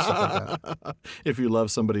Heart, stuff like that. If you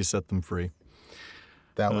love somebody, set them free.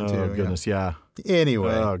 That one too. Oh, goodness, yeah.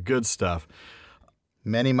 Anyway. Oh, good stuff.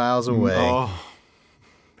 Many miles away. Oh,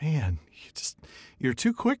 man. You're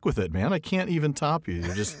too quick with it, man. I can't even top you.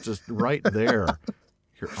 You're just right there.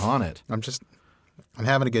 You're on it. I'm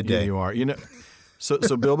having a good day. Yeah, you are. So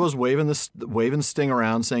Bilbo's waving Sting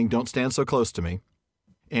around, saying, "Don't stand so close to me."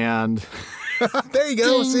 And there you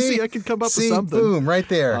go. See, I could come up with something. Boom, right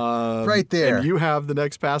there. Right there. And you have the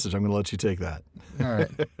next passage. I'm going to let you take that.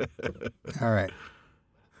 All right.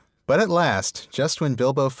 But at last, just when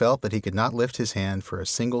Bilbo felt that he could not lift his hand for a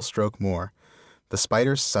single stroke more, the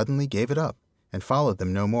spiders suddenly gave it up and followed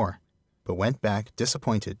them no more, but went back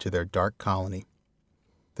disappointed to their dark colony.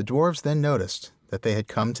 The dwarves then noticed that they had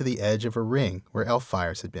come to the edge of a ring where elf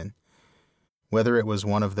fires had been. Whether it was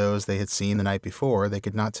one of those they had seen the night before, they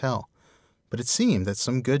could not tell, but it seemed that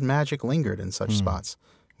some good magic lingered in such spots,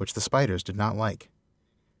 which the spiders did not like.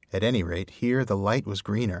 At any rate, here the light was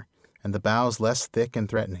greener, and the boughs less thick and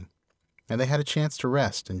threatening, and they had a chance to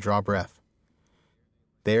rest and draw breath.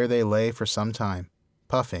 There they lay for some time,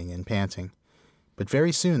 puffing and panting, but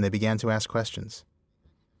very soon they began to ask questions.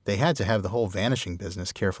 They had to have the whole vanishing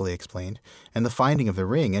business carefully explained, and the finding of the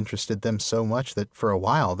ring interested them so much that for a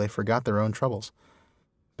while they forgot their own troubles.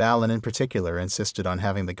 Balin in particular insisted on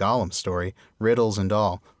having the Gollum story, riddles and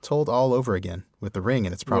all, told all over again with the ring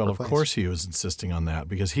in its proper place. Well, of course he was insisting on that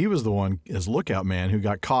because he was the one, as lookout man, who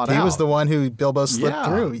got caught out. He was the one who Bilbo slipped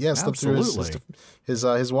through. Yeah, slipped through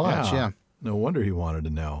his watch. Yeah. No wonder he wanted to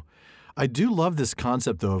know. I do love this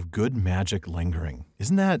concept, though, of good magic lingering.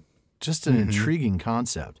 Isn't that just an intriguing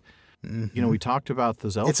concept? You know, we talked about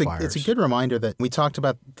those elf fires. It's a good reminder that we talked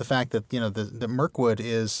about the fact that, the Mirkwood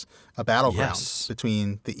is a battleground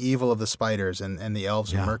between the evil of the spiders and the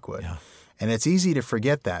elves of Mirkwood. Yeah. And it's easy to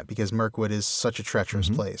forget that because Mirkwood is such a treacherous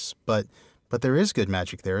place. But there is good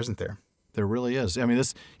magic there, isn't there? There really is. I mean,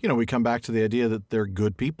 we come back to the idea that they're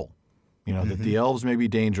good people. That the elves may be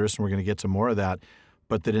dangerous, and we're going to get to more of that,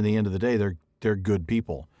 but that in the end of the day, they're good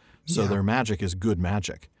people. So their magic is good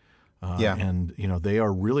magic. And, they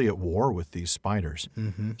are really at war with these spiders.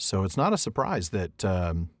 So it's not a surprise that,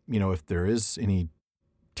 if there is any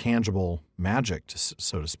tangible magic,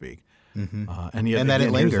 so to speak. And that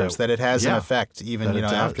it lingers, that it has an effect, even,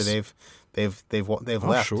 after they've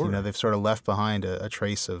left. Sure. They've sort of left behind a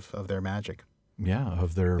trace of their magic. Yeah,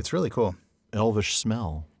 of their... It's really cool. Elvish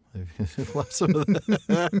smell. They've left some of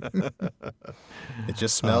that. It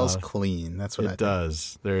just smells clean. That's what it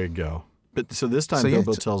does. There you go. But so this time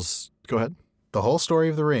Bilbo tells... Go ahead. The whole story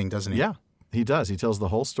of the ring, doesn't he? Yeah, he does. He tells the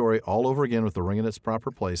whole story all over again with the ring in its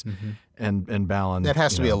proper place. And Balin... That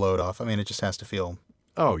has to be a load off. I mean, it just has to feel...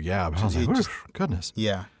 Oh, yeah. Goodness.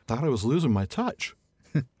 Yeah. Thought I was losing my touch.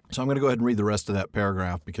 So I'm going to go ahead and read the rest of that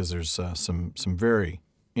paragraph because there's some very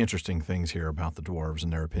interesting things here about the dwarves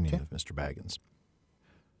and their opinion of Mr. Baggins.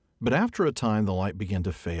 But after a time, the light began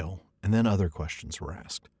to fail, and then other questions were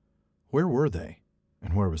asked. Where were they?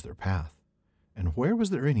 And where was their path? And where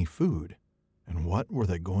was there any food? And what were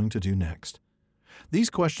they going to do next?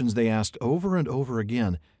 These questions they asked over and over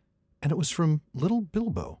again, and it was from little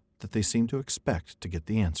Bilbo that they seemed to expect to get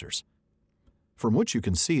the answers. From which you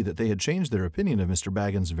can see that they had changed their opinion of Mr.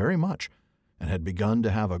 Baggins very much, and had begun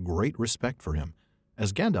to have a great respect for him,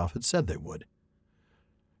 as Gandalf had said they would.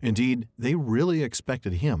 Indeed, they really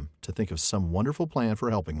expected him to think of some wonderful plan for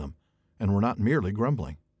helping them, and were not merely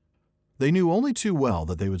grumbling. They knew only too well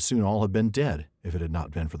that they would soon all have been dead if it had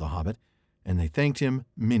not been for the Hobbit, and they thanked him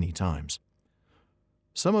many times.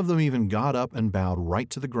 Some of them even got up and bowed right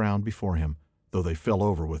to the ground before him, though they fell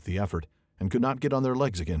over with the effort and could not get on their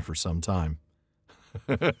legs again for some time.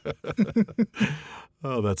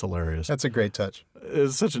 Oh, that's hilarious. That's a great touch.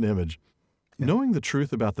 It's such an image. Yeah. Knowing the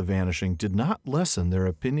truth about the vanishing did not lessen their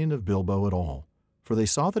opinion of Bilbo at all, for they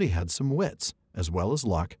saw that he had some wits, as well as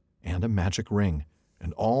luck, and a magic ring,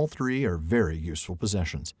 and all three are very useful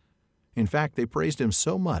possessions. In fact, they praised him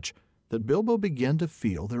so much that Bilbo began to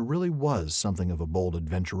feel there really was something of a bold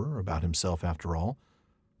adventurer about himself after all,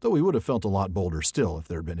 though he would have felt a lot bolder still if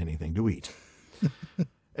there had been anything to eat.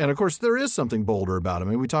 And, of course, there is something bolder about him.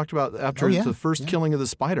 I mean, we talked about after the first killing of the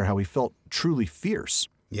spider how he felt truly fierce.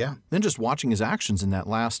 Yeah. Then just watching his actions in that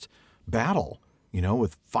last battle,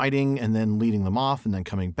 with fighting and then leading them off and then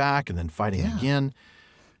coming back and then fighting again.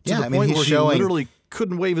 To the point where he literally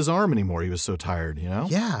couldn't wave his arm anymore. He was so tired,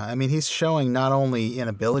 Yeah. I mean, he's showing not only an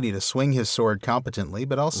ability to swing his sword competently,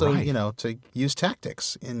 but also, to use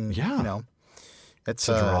tactics. It's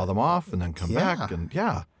to draw them off and then come back. And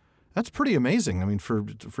that's pretty amazing. I mean,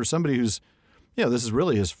 for somebody who's, this is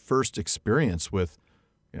really his first experience with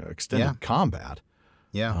extended combat.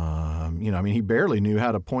 Yeah. I mean, he barely knew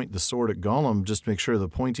how to point the sword at Gollum just to make sure the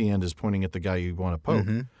pointy end is pointing at the guy you want to poke.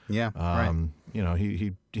 Mm-hmm. Yeah, right.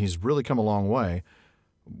 He's really come a long way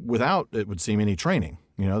without, it would seem, any training.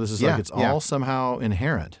 This is it's all somehow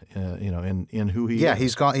inherent, in who he is. Yeah,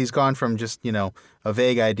 he's gone from just, a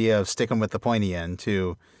vague idea of sticking with the pointy end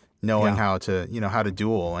to knowing how to, how to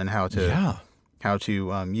duel and how to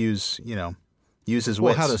use his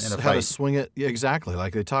wits in a fight. How to swing it. Yeah, exactly.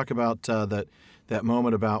 Like they talk about that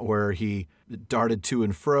moment about where he darted to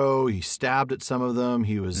and fro, he stabbed at some of them.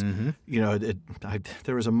 He was,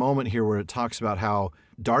 there was a moment here where it talks about how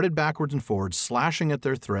darted backwards and forwards, slashing at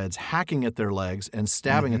their threads, hacking at their legs, and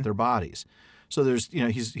stabbing at their bodies. So there's,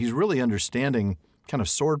 he's really understanding kind of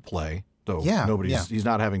sword play, though he's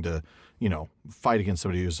not having to, fight against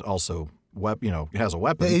somebody who's also has a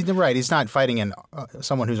weapon. Right. He's not fighting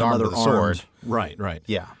someone who's armed with a sword. Right.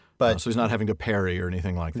 Yeah. But so he's not having to parry or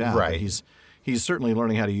anything like that. Right. He's certainly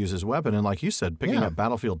learning how to use his weapon, and like you said, picking up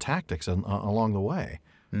battlefield tactics along the way.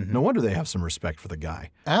 Mm-hmm. No wonder they have some respect for the guy.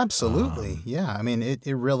 Absolutely. I mean, it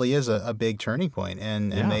really is a big turning point,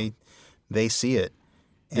 and they see it.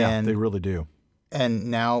 And they really do.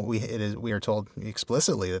 And now we are told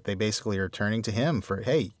explicitly that they basically are turning to him for,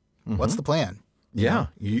 hey, what's the plan? Yeah,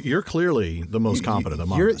 you're clearly the most competent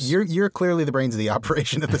among us. You're clearly the brains of the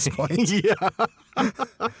operation at this point. Yeah.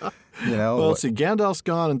 Well, see, Gandalf's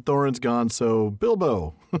gone and Thorin's gone, so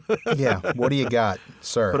Bilbo. Yeah, what do you got,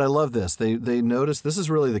 sir? But I love this. They notice, this is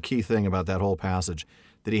really the key thing about that whole passage,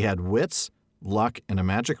 that he had wits, luck, and a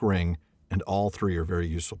magic ring, and all three are very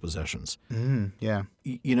useful possessions. Yeah.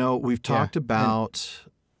 We've talked about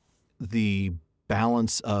the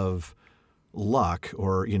balance of luck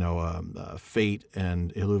or, fate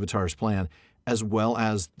and Iluvatar's plan, as well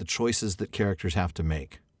as the choices that characters have to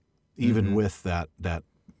make, even with that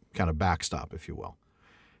kind of backstop, if you will.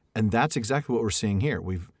 And that's exactly what we're seeing here.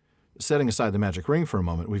 Setting aside the magic ring for a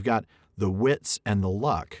moment, we've got the wits and the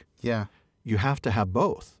luck. Yeah. You have to have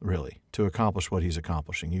both, really, to accomplish what he's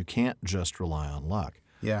accomplishing. You can't just rely on luck.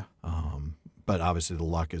 Yeah. But obviously the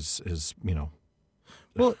luck is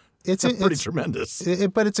well, it's pretty tremendous.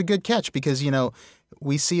 But it's a good catch because,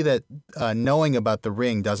 we see that knowing about the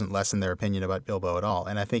ring doesn't lessen their opinion about Bilbo at all.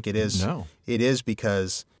 And I think it is. No. It is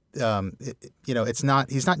because, it's not.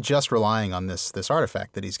 He's not just relying on this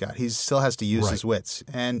artifact that he's got. He still has to use his wits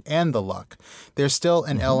and the luck. There's still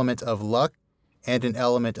an element of luck and an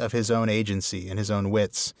element of his own agency and his own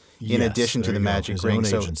wits in addition to the magic ring.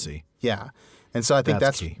 His own agency. Yeah. And so I think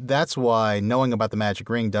that's why knowing about the magic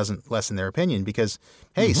ring doesn't lessen their opinion because,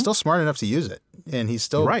 hey, he's still smart enough to use it, and he's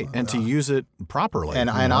still and to use it properly. And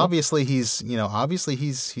obviously he's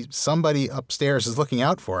somebody upstairs is looking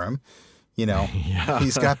out for him.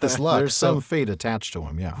 He's got this luck. There's some fate attached to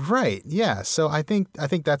him. Yeah. Right. Yeah. So I think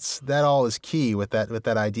that all is key with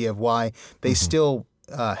that idea of why they still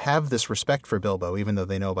have this respect for Bilbo, even though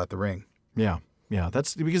they know about the ring. Yeah. Yeah.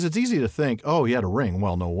 That's because it's easy to think, oh, he had a ring.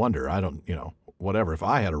 Well, no wonder. I don't, whatever. If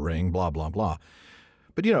I had a ring, blah, blah, blah.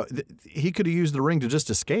 But, he could have used the ring to just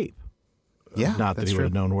escape. Yeah, not that he would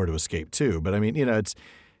have known where to escape to. But, I mean,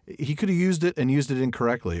 he could have used it and used it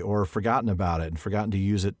incorrectly or forgotten about it and forgotten to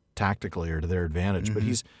use it tactically or to their advantage. But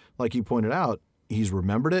he's, like you pointed out, he's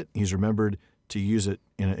remembered it. He's remembered to use it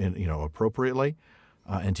in appropriately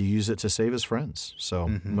and to use it to save his friends.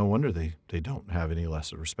 So no wonder they don't have any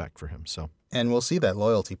less respect for him. So. And we'll see that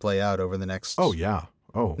loyalty play out over the next... Oh, yeah.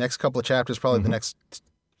 Next couple of chapters, probably the next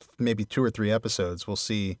maybe 2 or 3 episodes, we'll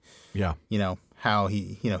see, how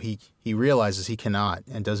he realizes he cannot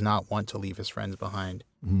and does not want to leave his friends behind.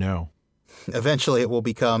 No. Eventually it will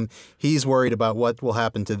become he's worried about what will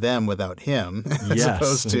happen to them without him as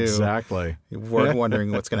opposed to exactly.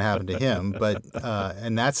 wondering what's going to happen to him. But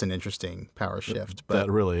and that's an interesting power shift. But,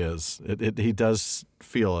 that really is. He does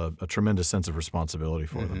feel a tremendous sense of responsibility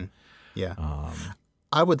for them. Yeah.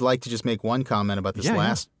 I would like to just make one comment about this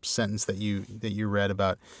last sentence that you read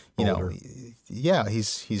about,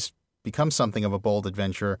 he's become something of a bold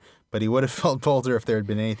adventurer, but he would have felt bolder if there had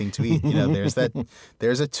been anything to eat.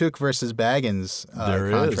 There's a Took versus Baggins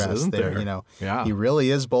contrast isn't there. He really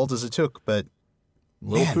is bold as a Took, but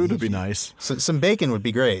food would be nice. Some bacon would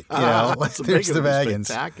be great. Some there's bacon the would be Baggins.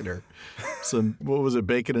 Spectacular. What was it?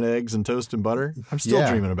 Bacon and eggs and toast and butter. I'm still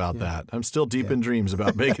dreaming about that. I'm still deep in dreams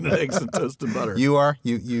about bacon and eggs and toast and butter. You are?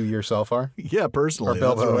 You yourself are? Yeah, personally. Or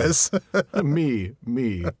Bilbo is?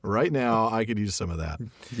 Me. Right now, I could use some of that.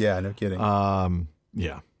 Yeah, no kidding.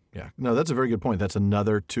 Yeah. No, that's a very good point. That's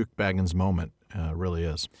another Took Baggins moment. Really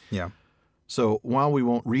is. Yeah. So while we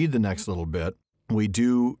won't read the next little bit, we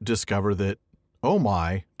do discover that, oh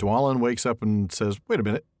my, Dwalin wakes up and says, wait a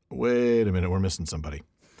minute, we're missing somebody.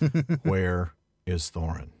 Where is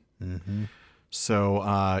Thorin?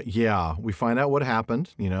 So, we find out what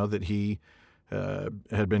happened, that he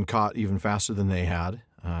had been caught even faster than they had.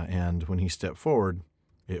 And when he stepped forward,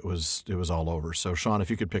 it was all over. So, Sean, if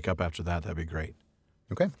you could pick up after that, that'd be great.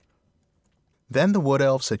 Okay. Then the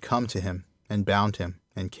Wood-elves had come to him and bound him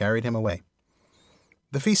and carried him away.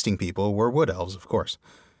 The feasting people were Wood-elves, of course.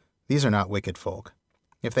 These are not wicked folk.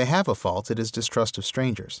 If they have a fault, it is distrust of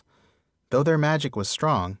strangers. Though their magic was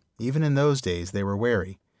strong, even in those days they were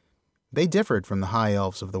wary. They differed from the High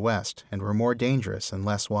Elves of the West and were more dangerous and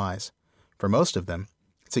less wise, for most of them,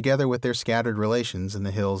 together with their scattered relations in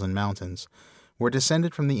the hills and mountains, were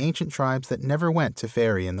descended from the ancient tribes that never went to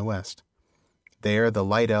Faerie in the West. There the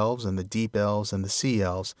Light Elves and the Deep Elves and the Sea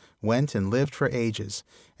Elves went and lived for ages,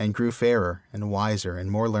 and grew fairer and wiser and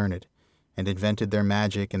more learned, and invented their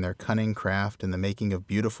magic and their cunning craft in the making of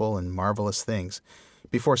beautiful and marvelous things,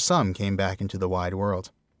 before some came back into the wide world.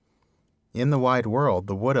 In the wide world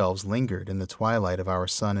the Wood-elves lingered in the twilight of our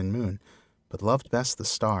sun and moon, but loved best the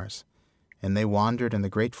stars, and they wandered in the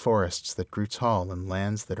great forests that grew tall in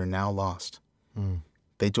lands that are now lost.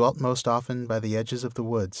 They dwelt most often by the edges of the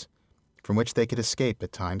woods, from which they could escape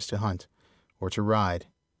at times to hunt, or to ride,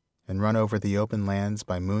 and run over the open lands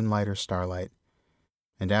by moonlight or starlight,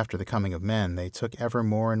 and after the coming of men they took ever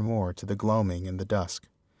more and more to the gloaming and the dusk.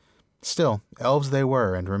 Still, elves they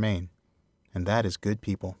were and remain, and that is good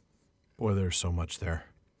people. Boy, there's so much there.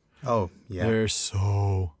 Oh, yeah. There's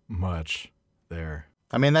so much there.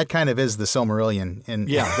 I mean, that kind of is the Silmarillion.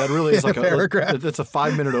 Yeah, that really is like a paragraph. It's a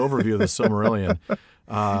 5-minute overview of the Silmarillion.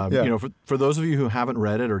 For those of you who haven't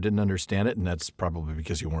read it or didn't understand it, and that's probably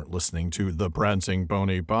because you weren't listening to the Prancing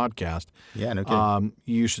Pony podcast. Yeah, no kidding.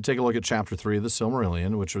 You should take a look at Chapter 3 of the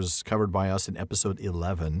Silmarillion, which was covered by us in episode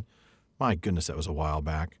 11. My goodness, that was a while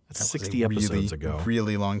back. That's 60 episodes ago.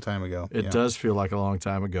 Really long time ago. It does feel like a long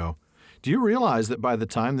time ago. Do you realize that by the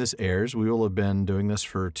time this airs, we will have been doing this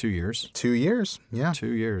for 2 years? 2 years, yeah.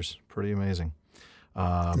 2 years. Pretty amazing.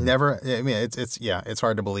 It's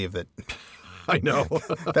hard to believe that. I know.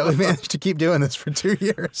 that we managed to keep doing this for 2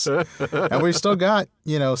 years. And we've still got,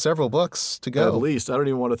 several books to go. At least. I don't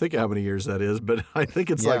even want to think of how many years that is, but I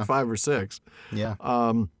think it's like 5 or 6. Yeah.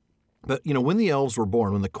 But, when the elves were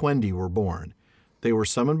born, when the Quendi were born, they were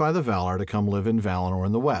summoned by the Valar to come live in Valinor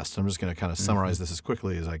in the west. I'm just going to kind of summarize this as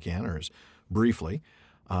quickly as I can, or as briefly.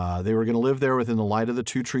 They were going to live there within the light of the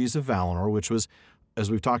 2 trees of Valinor, which was,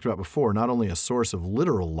 as we've talked about before, not only a source of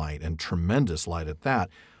literal light and tremendous light at that,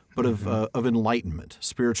 but of enlightenment,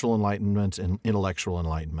 spiritual enlightenment and intellectual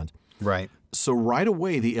enlightenment. Right. So right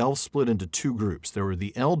away, the elves split into 2 groups. There were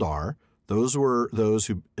the Eldar. Those were those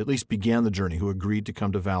who at least began the journey, who agreed to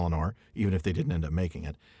come to Valinor, even if they didn't end up making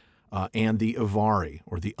it. And the Avari,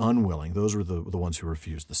 or the unwilling. Those were the ones who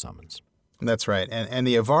refused the summons. That's right. And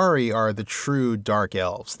the Avari are the true dark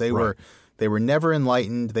elves. They were never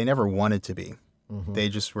enlightened. They never wanted to be. Mm-hmm. They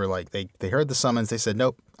just were like, they heard the summons. They said,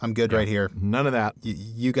 nope, I'm good right here. None of that.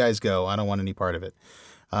 You guys go. I don't want any part of it.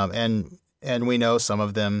 And we know some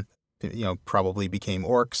of them, probably became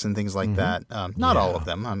orcs and things like that. Not all of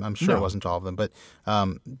them. I'm sure it wasn't all of them. But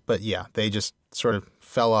yeah, they just sort of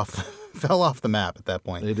fell off the map at that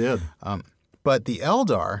point. They did. But the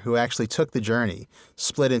Eldar, who actually took the journey,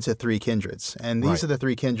 split into 3 kindreds, and these are the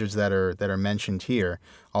 3 kindreds that are mentioned here.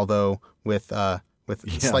 Although with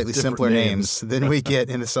slightly simpler names than we get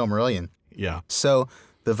in the Silmarillion. Yeah. So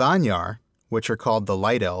the Vanyar, which are called the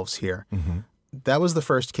Light Elves here, that was the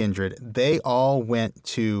first kindred. They all went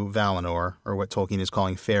to Valinor, or what Tolkien is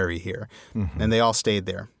calling Fairy here, and they all stayed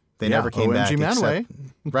there. They never came back. Manwë.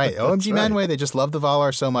 Right, OMG Manwë. They just loved the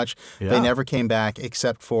Valar so much, they never came back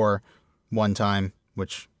except for one time,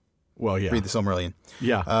 which... Well, yeah. Read the Silmarillion.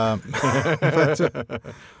 Yeah. But,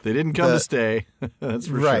 they didn't come to stay. That's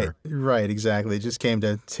for sure. Right, exactly. Just came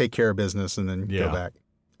to take care of business and then go back.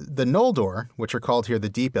 The Noldor, which are called here the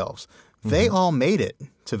Deep Elves, they all made it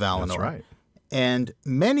to Valinor. That's right. And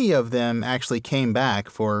many of them actually came back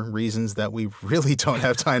for reasons that we really don't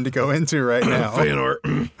have time to go into right now. Feanor.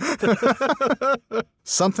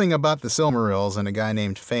 Something about the Silmarils and a guy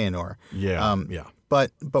named Feanor. Yeah.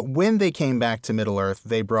 But when they came back to Middle-earth,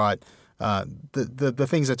 they brought the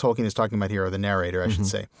things that Tolkien is talking about here, or the narrator, I should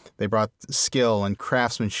say. They brought skill and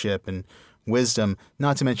craftsmanship and wisdom,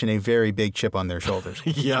 not to mention a very big chip on their shoulders.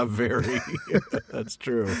 Yeah, very. That's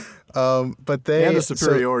true. But they and a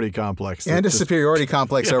superiority complex. And a superiority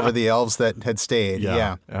complex over the elves that had stayed.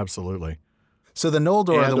 Yeah, absolutely. So the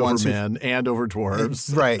Noldor are the ones over men and over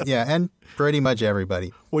dwarves. Right, yeah, and pretty much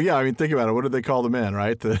everybody. Well, yeah, I mean, think about it. What did they call the men,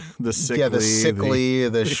 right? The sickly. Yeah, the sickly,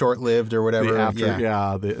 the short-lived or whatever. And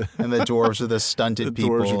the dwarves are the stunted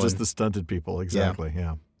people. The dwarves are just the stunted people, exactly,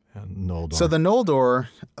 yeah. And Noldor. So the Noldor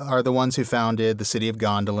are the ones who founded the city of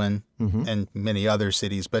Gondolin and many other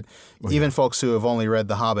cities. But even folks who have only read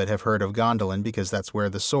The Hobbit have heard of Gondolin because that's where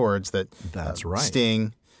the swords that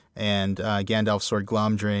Sting and Gandalf's sword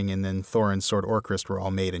Glomdring and then Thorin's sword Orcrist were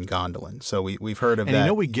all made in Gondolin. So we've heard of that.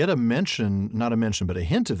 And we get a mention, not a mention, but a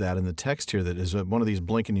hint of that in the text here that is one of these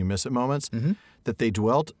blink and you miss it moments, that they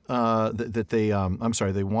dwelt, they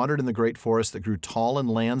wandered in the great forest that grew tall in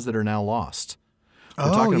lands that are now lost.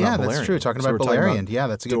 That's true. Talking about Beleriand. Yeah,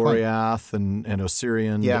 that's a good point. Doriath and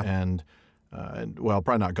Osirian and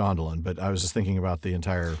probably not Gondolin, but I was just thinking about the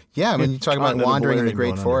entire... Yeah, I mean, you talk about wandering in the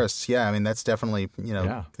great forests. Yeah, I mean, that's definitely,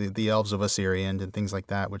 the elves of Osirian and things like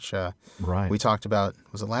that, which we talked about.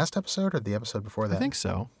 Was it last episode or the episode before that? I think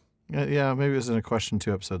so. Yeah, maybe it was in a question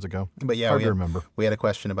 2 episodes ago. But yeah, hard to remember. We had a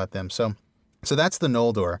question about them. So that's the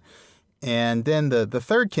Noldor. And then the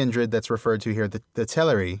third kindred that's referred to here, the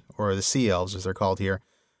Teleri, or the Sea Elves as they're called here,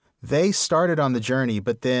 they started on the journey,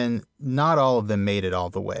 but then not all of them made it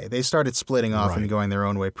all the way. They started splitting off and going their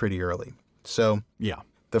own way pretty early. So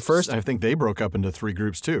the first... I think they broke up into 3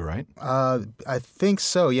 groups too, right? I think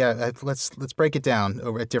so, yeah. Let's break it down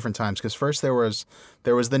at different times, because first there was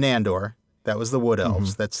the Nandor. That was the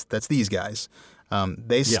Wood-elves. That's these guys.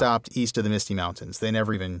 They stopped east of the Misty Mountains. They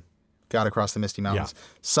never even got across the Misty Mountains. Yeah.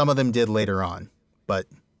 Some of them did later on, but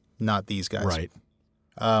not these guys. Right.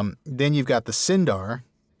 Then you've got the Sindar,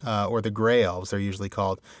 or the Grey Elves, they're usually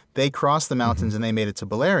called. They crossed the mountains and they made it to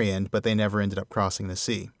Beleriand, but they never ended up crossing the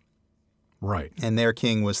sea. Right. And their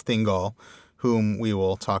king was Thingol, whom we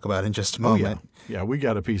will talk about in just a moment. Oh, yeah, we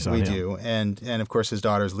got a piece on him. We do. And of course his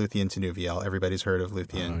daughter is Luthien Tinuviel. Everybody's heard of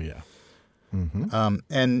Luthien. Oh, yeah. Mm-hmm.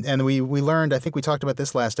 And we learned, I think we talked about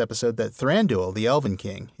this last episode, that Thranduil, the Elven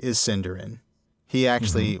king, is Sindarin. He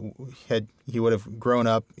actually he would have grown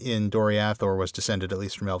up in Doriath, or was descended at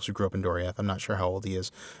least from elves who grew up in Doriath. I'm not sure how old he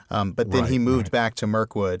is. But then he moved back to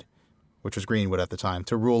Mirkwood, which was Greenwood at the time,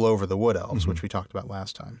 to rule over the Wood-elves, which we talked about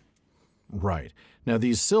last time. Right. Now,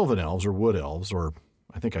 these Sylvan elves, or Wood-elves, or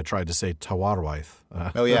I think I tried to say Tawarwaith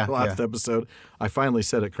last episode. I finally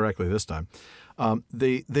said it correctly this time.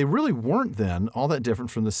 They really weren't then all that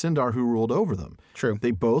different from the Sindar who ruled over them. True.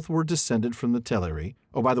 They both were descended from the Teleri.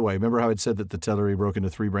 Oh, by the way, remember how I'd said that the Teleri broke into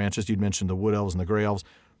 3 branches? You'd mentioned the Wood Elves and the Grey Elves.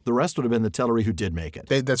 The rest would have been the Teleri who did make it.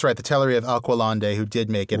 That's right. The Teleri of Aquilande who did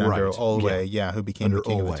make it under Olwe, who became the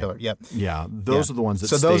king of the Teleri. Yep. Yeah, those are the ones that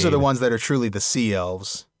So those are the ones that are truly the Sea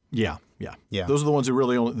Elves. Yeah. Those are the ones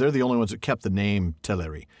who they're the only ones that kept the name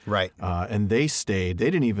Teleri. Right. And they stayed. They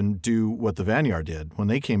didn't even do what the Vanyar did. When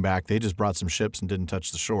they came back, they just brought some ships and didn't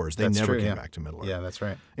touch the shores. They never came back to Middle-earth. Yeah, that's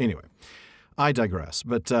right. Anyway, I digress.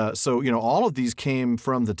 But so, all of these came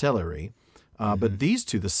from the Teleri. But these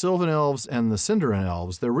two, the Sylvan Elves and the Sindarin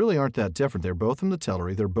Elves, they really aren't that different. They're both from the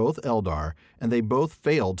Teleri. They're both Eldar. And they both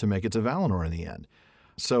failed to make it to Valinor in the end.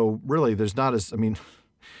 So really, there's not as,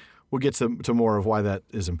 we'll get to more of why that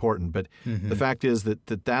is important. But the fact is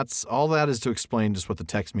that's all that is to explain just what the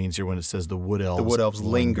text means here when it says the Wood Elves. The Wood Elves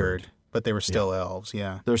lingered, but they were still elves,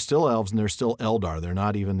 yeah. They're still elves and they're still Eldar. They're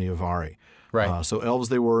not even the Avari. Right. So elves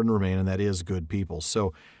they were and remain, and that is good people.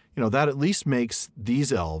 So, that at least makes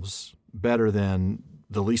these elves better than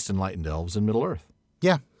the least enlightened elves in Middle-earth.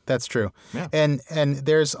 Yeah. That's true. Yeah. And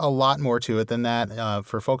there's a lot more to it than that.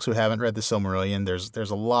 For folks who haven't read the Silmarillion,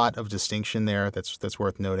 there's a lot of distinction there that's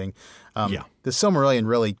worth noting. The Silmarillion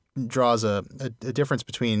really draws a difference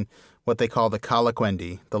between what they call the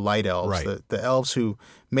Calaquendi, the light elves, the elves who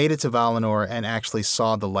made it to Valinor and actually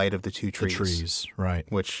saw the light of the 2 trees. The trees,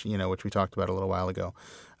 right. Which we talked about a little while ago.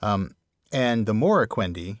 And the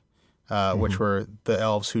Moraquendi, which were the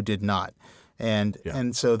elves who did not. And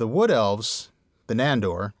so the Wood Elves, the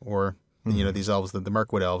Nandor, or these elves, the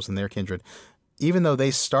Mirkwood elves and their kindred, even though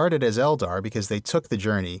they started as Eldar because they took the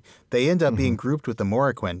journey, they end up being grouped with the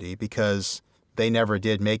Moraquendi because they never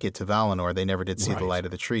did make it to Valinor. They never did see the light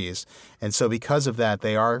of the trees. And so because of that,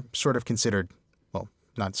 they are sort of considered, well,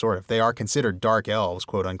 not sort of, they are considered dark elves,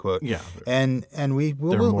 quote unquote. Yeah. And we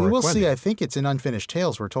will see, I think it's in Unfinished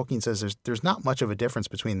Tales where Tolkien says there's not much of a difference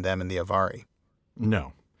between them and the Avari.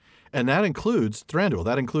 No. And that includes Thranduil.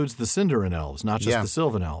 That includes the Sindarin elves, not just the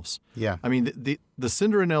Sylvan elves. Yeah. The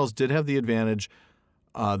Sindarin elves did have the advantage,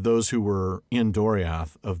 those who were in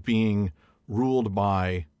Doriath, of being ruled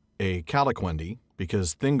by a Calaquendi,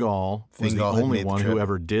 because Thingol was the only one who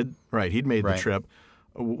ever did. Right, he'd made the trip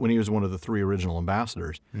when he was one of the 3 original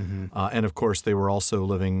ambassadors. And of course, they were also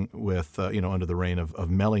living with, under the reign of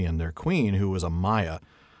Melian, their queen, who was a Maya.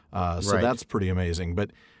 So that's pretty amazing.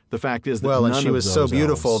 But the fact is that and she was so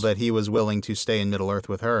beautiful that he was willing to stay in Middle-earth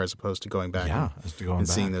with her as opposed to going back and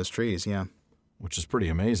seeing those trees, which is pretty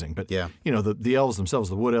amazing. But, the elves themselves,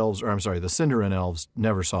 the Wood Elves, the Sindarin Elves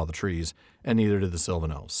never saw the trees, and neither did the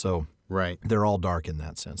Sylvan Elves. So they're all dark in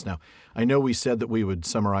that sense. Now, I know we said that we would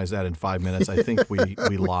summarize that in 5 minutes. I think we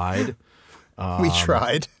lied. We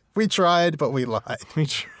tried. We tried, but we lied.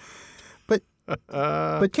 But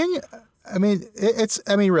can you...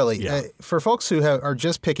 really, for folks who are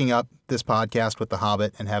just picking up this podcast with The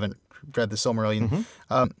Hobbit and haven't read the Silmarillion,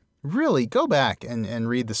 really go back and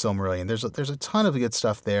read the Silmarillion. There's a ton of good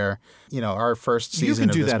stuff there. Our first season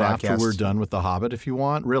of this podcast. You can do that after we're done with The Hobbit if you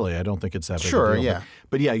want. Really, I don't think it's that big a deal. Sure, yeah.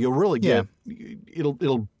 But you'll really get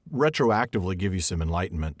it'll retroactively give you some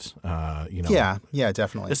enlightenment. Yeah,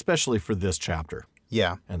 definitely. Especially for this chapter.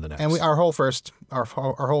 Yeah, and the next. And our whole first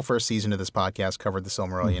season of this podcast covered the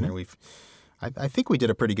Silmarillion, and I think we did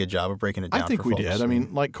a pretty good job of breaking it down. I think we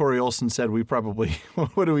did. Like Corey Olson said, we probably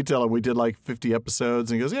what do we tell him? We did like 50 episodes,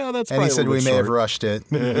 and he goes, "Yeah, that's." And probably he said we may have rushed it.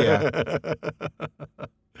 Yeah.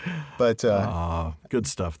 But good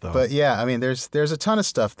stuff though. But there's a ton of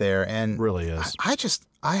stuff there, and really is. I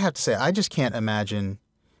have to say, I just can't imagine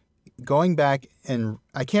going back, and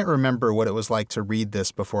I can't remember what it was like to read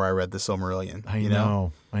this before I read the Silmarillion. I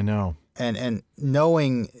know. and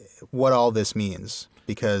knowing what all this means,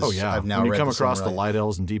 because I've now when you read come the across the Silmarillion. light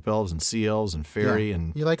elves and deep elves and sea elves and fairy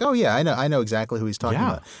and You're like, oh yeah, I know exactly who he's talking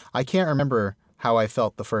about. I can't remember how I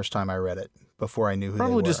felt the first time I read it before I knew who they were.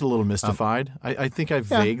 probably just a little mystified. I think I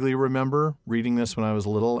vaguely remember reading this when I was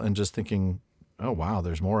little and just thinking, oh wow,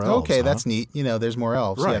 there's more elves. Okay, that's neat. There's more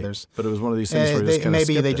elves. Right. Yeah, there's. But it was one of these things where They, just kind of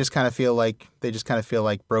maybe they just kind of feel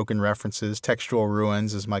like broken references, textual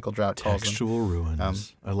ruins, as Michael Trout calls them. textual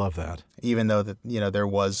ruins. I love that. Even though that there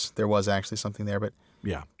was actually something there, but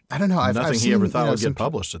Yeah. I don't know. Nothing I've he seen, ever thought would some get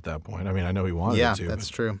published at that point. I mean, I know he wanted Yeah, it to. that's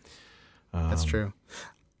but, true. That's true.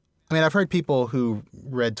 I mean, I've heard people who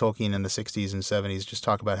read Tolkien in the 60s and 70s just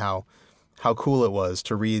talk about how cool it was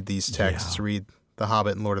to read these texts, to read The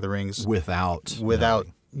Hobbit and Lord of the Rings without the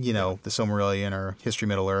Silmarillion or History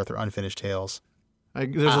Middle-earth or Unfinished Tales.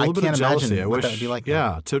 There's a little bit of can't jealousy. imagine I what wish, that would be like.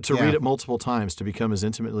 to read it multiple times to become as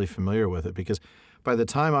intimately familiar with it, because by the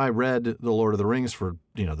time I read The Lord of the Rings for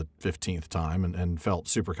the 15th time and felt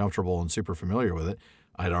super comfortable and super familiar with it,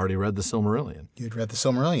 I'd already read the Silmarillion. You'd read the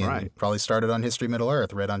Silmarillion. Right. You probably started on History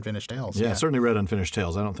Middle-earth, read Unfinished Tales. Yeah, certainly read Unfinished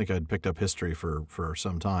Tales. I don't think I'd picked up history for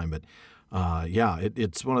some time, but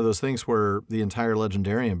it's one of those things where the entire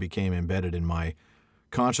Legendarium became embedded in my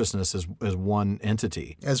consciousness as one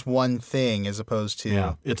entity. As one thing, as opposed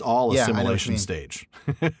to... It's all Yeah, I know what you assimilation mean. stage.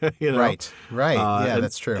 Right.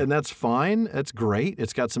 That's true. And that's fine. That's great.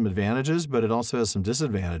 It's got some advantages, but it also has some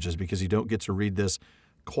disadvantages because you don't get to read this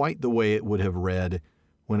quite the way it would have read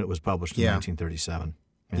when it was published in 1937.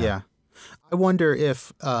 Yeah. I wonder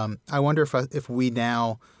if we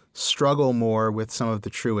now struggle more with some of the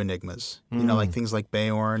true enigmas. Like things like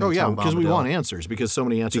Beorn. Oh and yeah, Tom because we Bombadil. want answers. Because so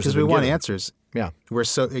many answers. Because have we been want given. answers. Yeah. We're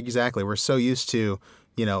so used to,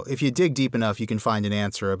 if you dig deep enough, you can find an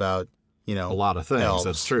answer about, A lot of things. elves,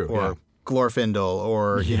 That's true. Or Glorfindel,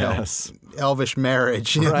 or Yes. elvish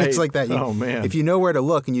marriage, Right. things like that. Oh, man. If you know where to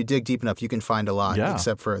look and you dig deep enough, you can find a lot. Yeah.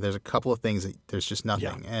 Except for there's a couple of things that there's just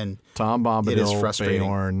nothing, and Tom Bombadil, it is frustrating.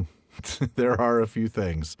 Beorn. There are a few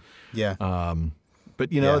things. Yeah. But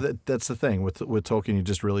that's the thing with Tolkien. You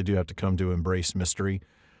just really do have to come to embrace mystery.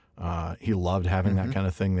 He loved having that kind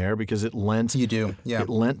of thing there because it lent You do, yeah. it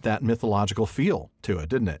lent that mythological feel to it,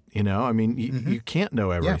 didn't it? I mean, you can't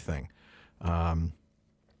know everything, and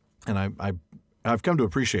I've come to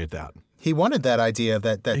appreciate that. He wanted that idea of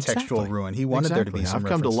that textual Exactly. ruin. He wanted there to be some I've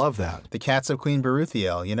come to reference. love that. The Cats of Queen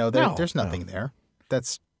Beruthiel, there's nothing there.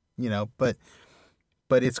 That's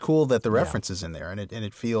but it's cool that the reference is in there, and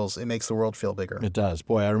it makes the world feel bigger. It does.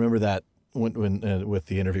 Boy, I remember that when with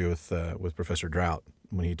the interview with Professor Drought,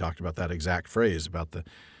 when he talked about that exact phrase about the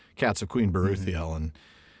Cats of Queen Beruthiel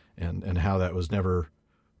and how that was never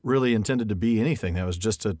really intended to be anything. That was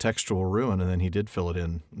just a textual ruin, and then he did fill it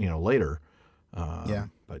in, later.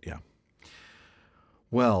 But yeah.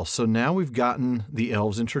 Well, so now we've gotten the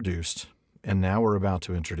elves introduced, and now we're about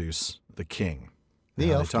to introduce the king.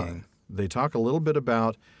 The Elf King. They talk a little bit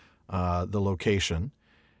about the location,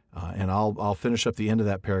 and I'll finish up the end of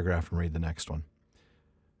that paragraph and read the next one.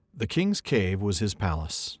 The king's cave was his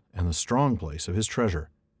palace, and the strong place of his treasure,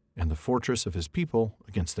 and the fortress of his people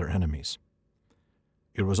against their enemies.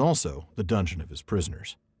 It was also the dungeon of his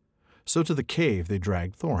prisoners. So to the cave they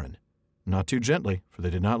dragged Thorin, not too gently, for they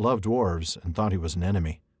did not love dwarves and thought he was an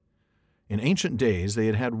enemy. In ancient days they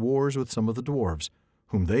had had wars with some of the dwarves,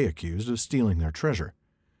 whom they accused of stealing their treasure.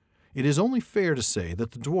 It is only fair to say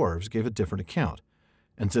that the dwarves gave a different account,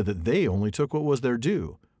 and said that they only took what was their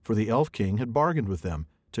due, for the elf king had bargained with them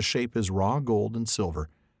to shape his raw gold and silver,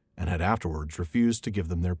 and had afterwards refused to give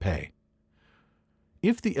them their pay.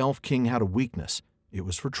 If the elf king had a weakness, it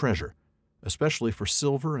was for treasure, especially for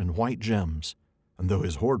silver and white gems, and though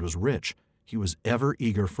his hoard was rich, he was ever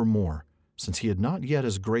eager for more, since he had not yet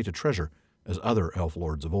as great a treasure as other elf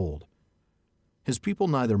lords of old. His people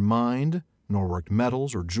neither mined, nor worked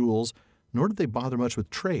metals or jewels, nor did they bother much with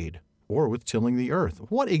trade or with tilling the earth.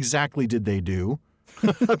 What exactly did they do?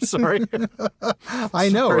 I'm sorry. I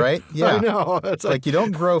know, right? Yeah. I know. It's like you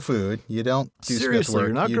don't grow food, you don't do smith seriously, work,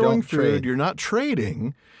 you're not you growing don't food, trade. you're not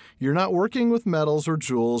trading, you're not working with metals or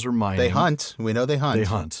jewels or mining. They hunt. We know they hunt. They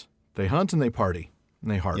hunt. They hunt and they party. And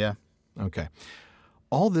they harp. Yeah. Okay.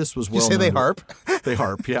 All this was well You say they known harp? They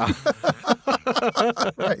harp, yeah.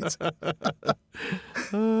 Right.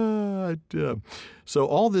 So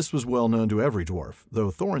all this was well known to every dwarf,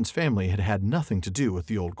 though Thorin's family had had nothing to do with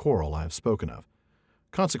the old quarrel I have spoken of.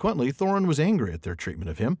 Consequently, Thorin was angry at their treatment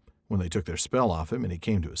of him when they took their spell off him and he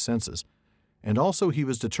came to his senses. And also he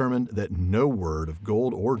was determined that no word of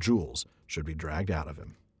gold or jewels should be dragged out of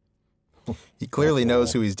him. He clearly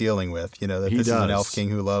knows who he's dealing with, that He this is an does. elf king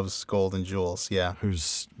who loves gold and jewels. Yeah.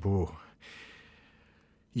 Who's, ooh.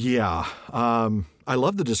 Yeah. I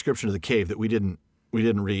love the description of the cave that we didn't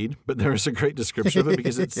read, but there's a great description of it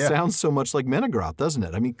because it sounds so much like Menegroth, doesn't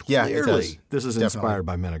it? I mean, clearly this is inspired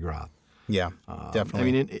by Menegroth. Yeah, definitely. I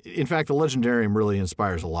mean, in fact, the Legendarium really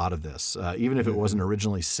inspires a lot of this, even if it wasn't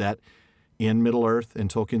originally set in Middle-earth in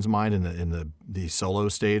Tolkien's mind in the solo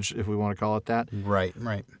stage, if we want to call it that. Right.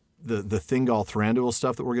 The Thingol Thranduil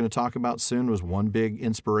stuff that we're going to talk about soon was one big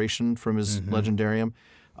inspiration from his Legendarium.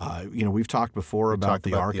 We've talked before about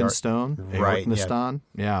the Arkenstone, right?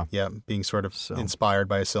 Yeah, being sort of inspired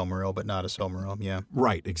by a Silmaril, but not a Silmaril. Yeah,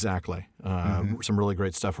 right, exactly. Some really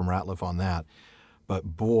great stuff from Ratliff on that. But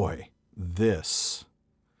boy, this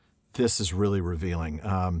is really revealing.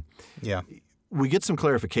 We get some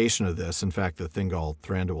clarification of this. In fact, the Thingol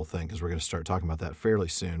Thranduil thing, because we're going to start talking about that fairly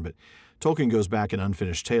soon. But Tolkien goes back in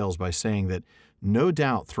Unfinished Tales by saying that no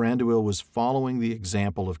doubt Thranduil was following the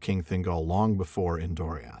example of King Thingol long before in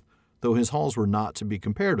Doriath. Though his halls were not to be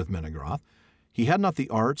compared with Menegroth, he had not the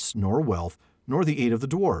arts, nor wealth, nor the aid of the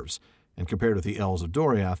dwarves, and compared with the elves of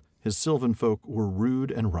Doriath, his sylvan folk were rude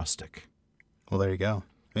and rustic. Well, there you go.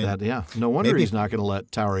 No wonder he's not going to let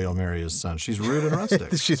Tauriel marry his son. She's rude and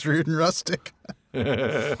rustic. She's rude and rustic.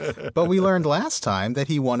 But we learned last time that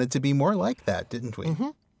he wanted to be more like that, didn't we? Mm-hmm.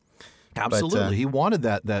 Absolutely. He wanted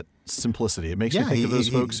that simplicity. It makes me think of those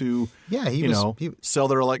folks who, sell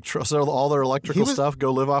all their electrical stuff,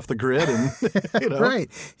 go live off the grid, and Right.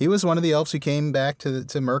 He was one of the elves who came back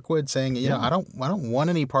to Mirkwood saying, I don't want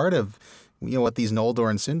any part of what these Noldor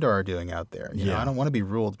and Sindar are doing out there. I don't want to be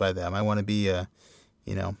ruled by them. I want to be a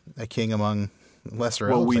king among lesser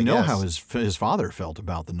elves. Well, we know how his father felt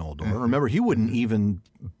about the Noldor. Mm-hmm. Remember, he wouldn't even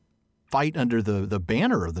fight under the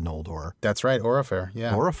banner of the Noldor. That's right, Orifer.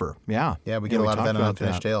 Yeah, Orifer. Yeah, yeah. We get a lot of that on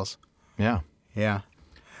Unfinished Tales. Yeah.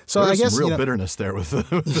 So there I guess real bitterness there with the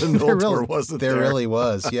Noldor, wasn't there? There really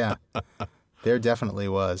was. Yeah, there definitely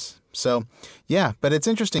was. So yeah, but it's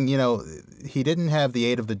interesting. He didn't have the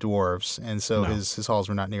aid of the dwarves, and so his halls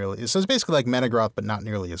were not nearly. So it's basically like Menegroth, but not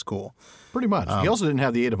nearly as cool. Pretty much. He also didn't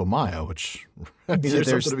have the aid of a Maya, which there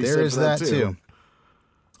is that too.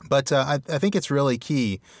 But I think it's really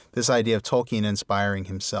key, this idea of Tolkien inspiring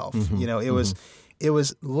himself. Mm-hmm. It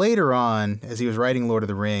was later on, as he was writing Lord of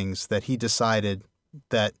the Rings, that he decided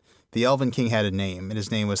that the Elvenking had a name, and his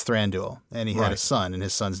name was Thranduil, and he had a son, and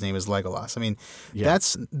his son's name is Legolas. I mean,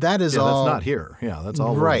 that is all. That's not here. Yeah, that's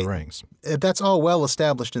all Lord of the Rings. That's all well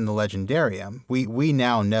established in the Legendarium. We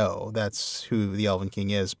now know that's who the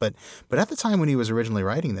Elvenking is, but at the time when he was originally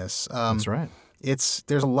writing this, that's right.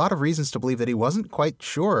 There's a lot of reasons to believe that he wasn't quite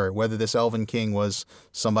sure whether this Elven King was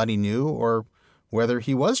somebody new or whether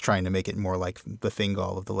he was trying to make it more like the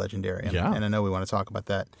Thingol of the Legendarium. Yeah. And I know we want to talk about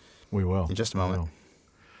that. We will. In just a moment.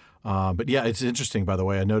 But yeah, it's interesting, by the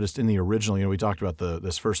way. I noticed in the original, we talked about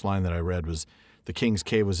this first line that I read was, the king's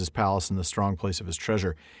cave was his palace and the strong place of his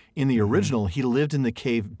treasure. In the original, he lived in the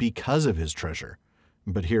cave because of his treasure.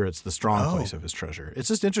 But here it's the strong place of his treasure. It's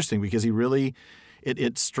just interesting because he really...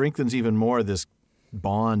 It strengthens even more this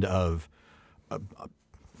bond of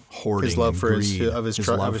hoarding, his love for greed, his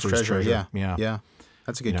treasure. Yeah.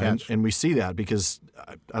 That's a good catch. And we see that because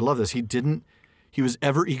I love this. He was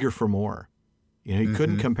ever eager for more. He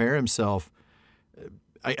couldn't compare himself.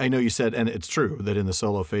 I know you said, and it's true, that in the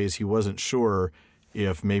solo phase he wasn't sure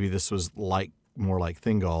if maybe this was more like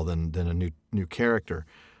Thingol than a new character,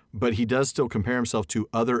 but he does still compare himself to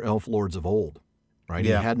other elf lords of old. Right?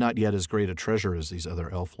 Yeah. He had not yet as great a treasure as these other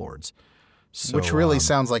elf lords. So, which really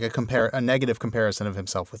sounds like a negative comparison of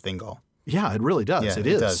himself with Thingol. Yeah, it really does. Yeah, it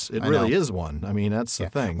is. It really is one. I mean, that's the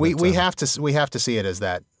thing. We have to see it as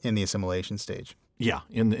that in the assimilation stage. Yeah,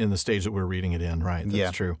 in the stage that we're reading it in, right?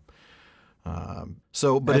 That's true. But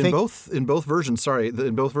in both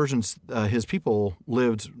versions, his people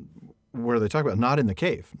lived where they talk about not in the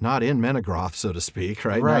cave, not in Menegroth, so to speak,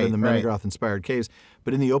 right? Not in the Menegroth-inspired caves,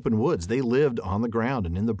 but in the open woods. They lived on the ground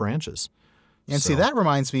and in the branches. And see, that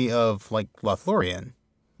reminds me of like Lothlorien.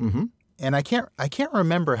 Mm-hmm. And I can't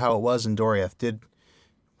remember how it was in Doriath.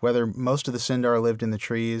 Whether most of the Sindar lived in the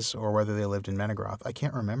trees or whether they lived in Menegroth. I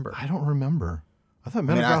can't remember. I don't remember. I thought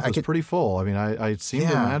Menegroth was pretty full. I mean, I seem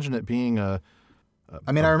to imagine it being a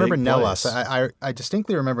I remember Nellas. I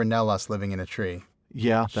distinctly remember Nellas living in a tree.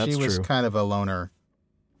 Yeah, that's true. She was kind of a loner.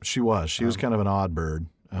 She was. She was kind of an odd bird.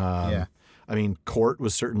 I mean, Court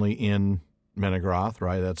was certainly in Menegroth,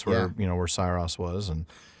 right? That's where where Cyros was, and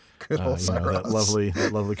good old Cyros.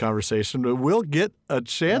 That lovely conversation. But we'll get a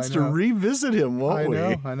chance to revisit him, won't we?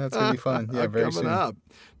 I know. It's gonna be fun. Yeah, very coming soon. Up.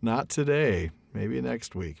 Not today. Maybe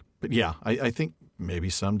next week. But yeah, I think maybe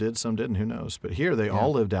some did, some didn't. Who knows? But here they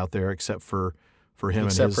all lived out there except for him,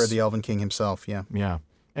 except for the Elven King himself. Yeah. Yeah.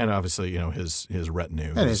 And obviously, his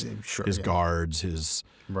retinue, And his guards, his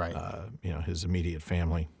right. His immediate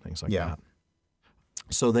family, things like Yeah. that.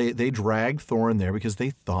 So they dragged Thorin there because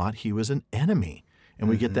they thought he was an enemy. And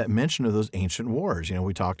we get that mention of those ancient wars.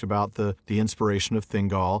 We talked about the inspiration of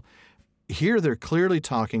Thingol. Here they're clearly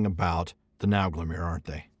talking about the Nauglamir, aren't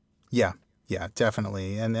they? Yeah,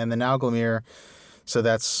 definitely. And the Nauglamir, so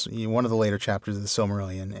that's one of the later chapters of the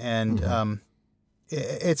Silmarillion. And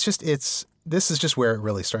this is just where it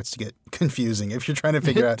really starts to get confusing if you're trying to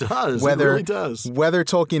figure out it whether really does. Whether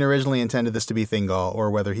Tolkien originally intended this to be Thingol or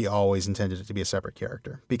whether he always intended it to be a separate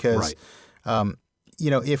character. Because,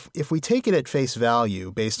 if we take it at face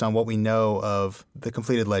value based on what we know of the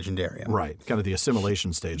completed Legendarium. Right, kind of the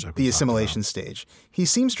assimilation stage. The assimilation stage. He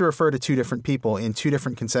seems to refer to two different people in two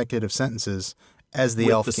different consecutive sentences as the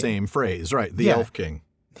Elf King. With the same phrase, right, the Elf King.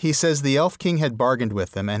 He says the Elf King had bargained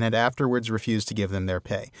with them and had afterwards refused to give them their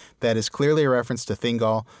pay. That is clearly a reference to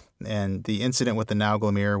Thingol and the incident with the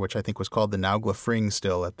Nauglamir, which I think was called the Nauglafring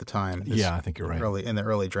still at the time. Yeah, I think you're right. In the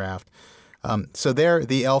early draft. So there,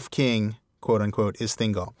 the Elf King, quote unquote, is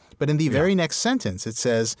Thingol. But in the very next sentence, it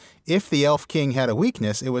says, if the Elf King had a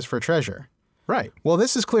weakness, it was for treasure. Right. Well,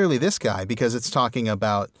 this is clearly this guy because it's talking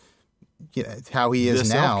about how he is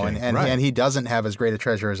This now, Elf King, and he doesn't have as great a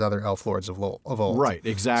treasure as other elf lords of old. Right,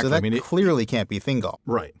 exactly. So that clearly can't be Thingol.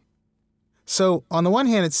 Right. So on the one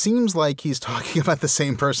hand, it seems like he's talking about the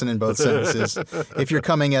same person in both sentences if you're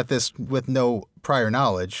coming at this with no prior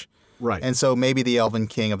knowledge. Right. And so maybe the Elven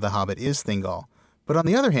King of the Hobbit is Thingol. But on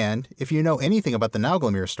the other hand, if you know anything about the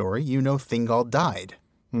Nauglamir story, you know Thingol died.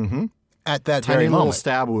 Mm-hmm. At that Tiny very little moment.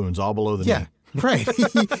 stab wounds all below the knee. Right.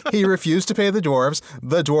 He refused to pay the dwarves.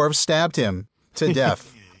 The dwarves stabbed him to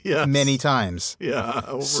death many times. Yeah,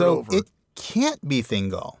 over so and over. it can't be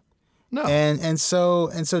Thingol. No. And so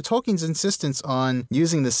Tolkien's insistence on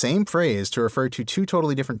using the same phrase to refer to two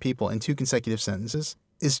totally different people in two consecutive sentences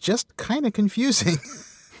is just kind of confusing.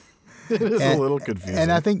 It is a little confusing.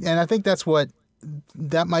 And I think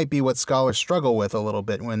that might be what scholars struggle with a little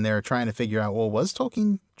bit when they're trying to figure out, well, was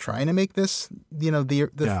Tolkien trying to make this, the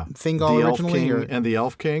Thingol the originally? Elf King and the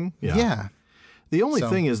Elf King? Yeah. The only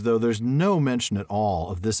thing is, though, there's no mention at all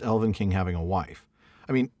of this Elven King having a wife.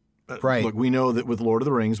 I mean, right. Look, we know that with Lord of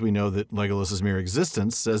the Rings, we know that Legolas's mere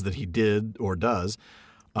existence says that he did or does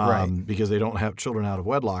because they don't have children out of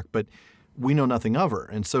wedlock, but we know nothing of her.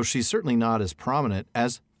 And so she's certainly not as prominent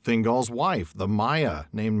as Thingol's wife, the Maya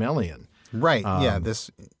named Melian. Right. This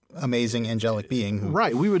amazing angelic being. Who,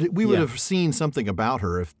 right. We would have seen something about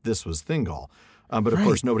her if this was Thingol. But of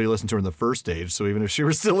course, nobody listened to her in the first stage. So even if she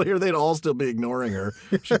were still here, they'd all still be ignoring her.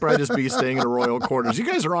 She'd probably just be staying in her royal quarters. You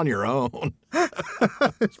guys are on your own.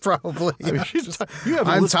 Probably. I mean,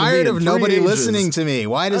 I'm tired of nobody listening to me.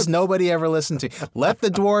 Why does nobody ever listen to me? Let the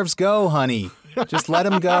dwarves go, honey. Just let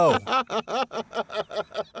them go.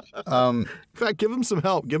 In fact, give them some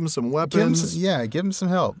help. Give them some weapons. Give them some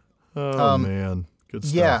help. Oh, man. Good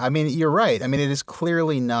stuff. Yeah, I mean, you're right. I mean, it is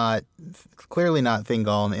clearly not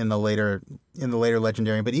Thingol in the later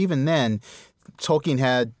Legendarium. But even then, Tolkien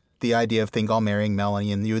had the idea of Thingol marrying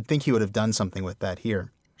Melanie, and you would think he would have done something with that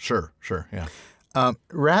here. Sure, yeah.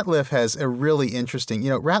 Ratliff has a really interesting,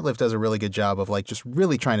 Ratliff does a really good job of just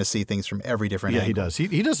really trying to see things from every different angle. Yeah, he does.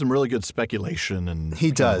 He does some really good speculation and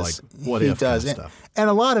he does. What he if does. Kind of stuff. And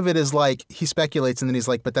a lot of it is he speculates and then he's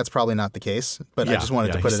like, but that's probably not the case. But I just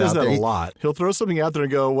wanted to put it out there. He says that a lot. He'll throw something out there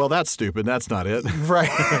and go, well, that's stupid. That's not it. Right.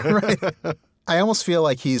 I almost feel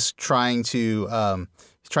like he's trying to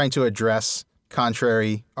address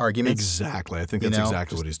contrary arguments. Exactly. I think that's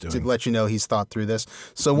exactly what he's doing. To let you know he's thought through this.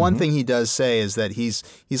 So one thing he does say is that he's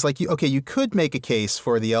like, okay, you could make a case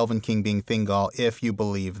for the Elven King being Thingol if you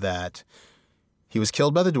believe that he was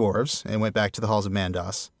killed by the dwarves and went back to the halls of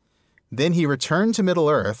Mandos. Then he returned to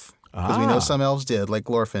Middle-earth, because we know some elves did, like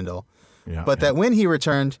Glorfindel. That when he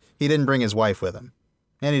returned, he didn't bring his wife with him.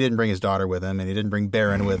 And he didn't bring his daughter with him, and he didn't bring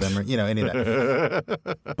Beren with him, or any of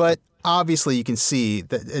that. But obviously, you can see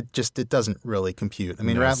that it doesn't really compute. I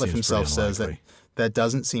mean, Ratliff himself says that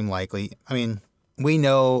doesn't seem likely. I mean, we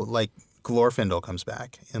know Glorfindel comes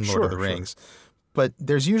back in Lord of the Rings, but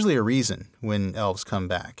there's usually a reason when elves come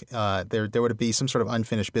back. There would be some sort of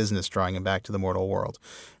unfinished business drawing him back to the mortal world,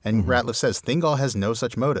 and Ratliff says Thingol has no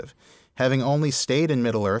such motive, having only stayed in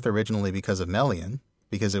Middle-earth originally because of Melian.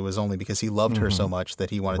 Because it was only because he loved her so much that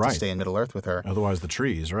he wanted to stay in Middle-earth with her. Otherwise the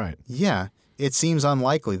trees, right. Yeah. It seems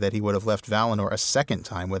unlikely that he would have left Valinor a second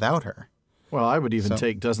time without her. Well, I would even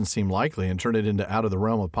take doesn't seem likely and turn it into out of the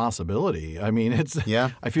realm of possibility. I mean,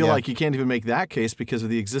 I feel like you can't even make that case because of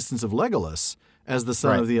the existence of Legolas as the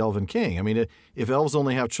son Right. of the Elven King. I mean, if elves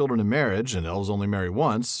only have children in marriage, and elves only marry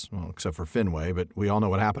once, well, except for Finwë, but we all know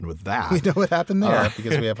what happened with that. We know what happened there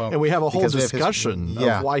because we have and we have a whole because we have discussion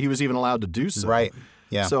of why he was even allowed to do so. Right.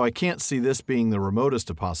 Yeah. So I can't see this being the remotest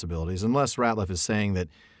of possibilities, unless Ratliff is saying that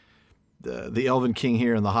the Elven King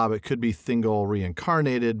here in The Hobbit could be Thingol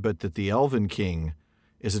reincarnated, but that the Elven King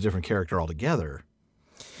is a different character altogether.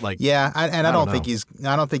 Like, I don't think he's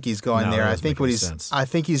going No, there. that I doesn't think make what any he's sense. I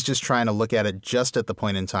think he's just trying to look at it just at the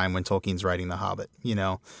point in time when Tolkien's writing The Hobbit. You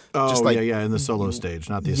know, Oh, just like, in the solo stage,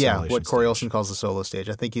 not the assimilation what Corey stage. Olsen calls the solo stage.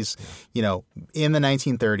 I think he's in the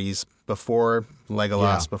 1930s, before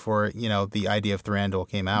Legolas, before the idea of Thranduil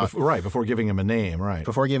came out. Before giving him a name, right.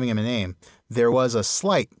 Before giving him a name, there was a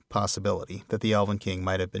slight possibility that the Elven King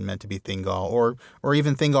might have been meant to be Thingol, or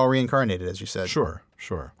even Thingol reincarnated, as you said. Sure.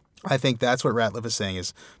 I think that's what Ratliff is saying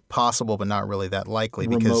is possible, but not really that likely.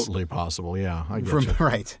 Remotely possible, yeah. I get you.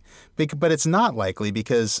 Right. But it's not likely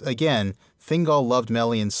because, again, Thingol loved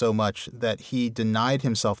Melian so much that he denied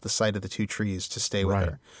himself the sight of the two trees to stay with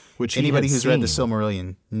her. Which anybody who's read the seen.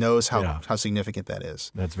 Silmarillion knows how significant that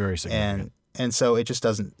is. That's very significant. And so it just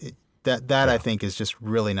doesn't I think is just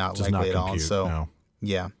really not Does likely not at all. compute, So no.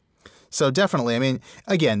 yeah. So definitely, I mean,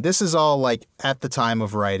 again, this is all like at the time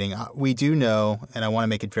of writing. We do know, and I want to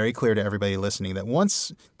make it very clear to everybody listening, that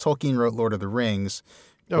once Tolkien wrote Lord of the Rings,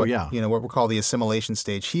 what we call the assimilation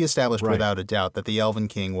stage, he established without a doubt that the Elven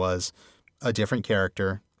King was a different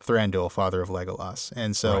character, Thranduil, father of Legolas.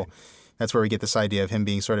 And so that's where we get this idea of him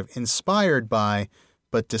being sort of inspired by,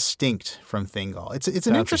 but distinct from Thingol. It's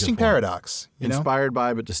an interesting paradox. Inspired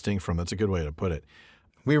by, but distinct from. That's a good way to put it.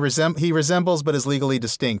 He resembles, but is legally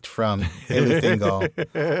distinct from Thingol.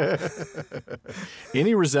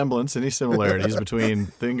 Any resemblance, any similarities between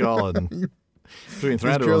Thingol and between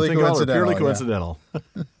Thranduil purely and Thingol are purely coincidental,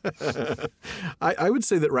 coincidental. I would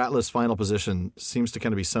say that Ratliff's final position seems to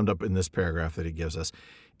kind of be summed up in this paragraph that he gives us.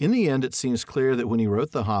 In the end, it seems clear that when he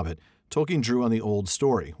wrote The Hobbit, Tolkien drew on the old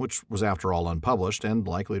story, which was after all unpublished and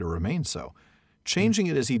likely to remain so, changing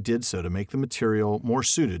it as he did so to make the material more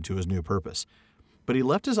suited to his new purpose. But he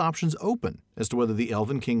left his options open as to whether the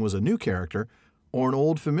Elven King was a new character or an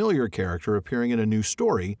old familiar character appearing in a new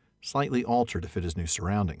story, slightly altered to fit his new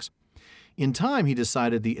surroundings. In time, he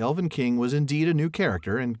decided the Elven King was indeed a new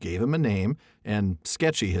character and gave him a name and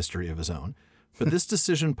sketchy history of his own. But this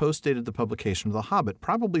decision postdated the publication of The Hobbit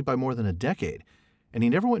probably by more than a decade, and he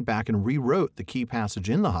never went back and rewrote the key passage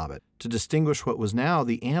in The Hobbit to distinguish what was now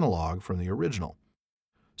the analog from the original.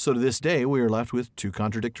 So to this day, we are left with two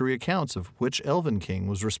contradictory accounts of which Elven King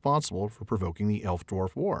was responsible for provoking the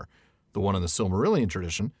Elf-Dwarf War, the one in the Silmarillion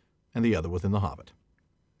tradition and the other within The Hobbit.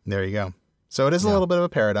 There you go. So it is a little bit of a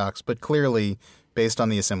paradox, but clearly, based on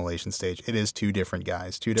the assimilation stage, it is two different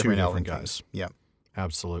guys, two different Elven guys. Kings. Yeah.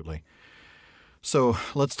 Absolutely. So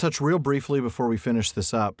let's touch real briefly before we finish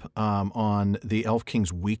this up on the Elf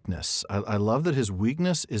King's weakness. I love that his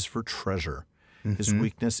weakness is for treasure. Mm-hmm. His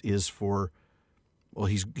weakness is for... Well,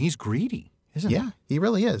 he's greedy, isn't he? Yeah, he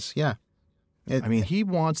really is. Yeah. He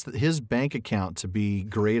wants his bank account to be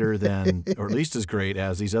greater than, or at least as great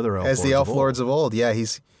as these other elf lords. As the elf lords of old. Yeah,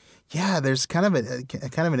 there's kind of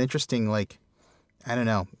an interesting, like, I don't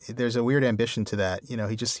know. There's a weird ambition to that.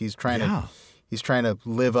 He's trying to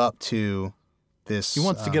live up to this. He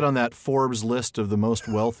wants to get on that Forbes list of the most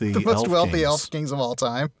wealthy elf kings of all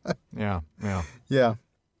time. Yeah. Yeah.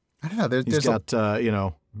 I don't know. He's got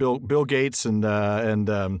Bill Gates and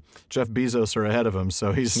Jeff Bezos are ahead of him,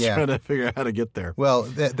 so he's trying to figure out how to get there. Well,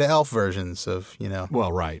 the elf versions of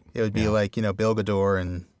Well, right. It would be like Bill Gador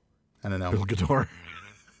and I don't know. Bill Gador.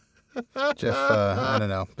 Jeff. I don't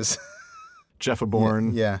know.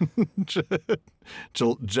 Jeffaborn. Yeah.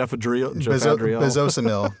 Jeff Adriel.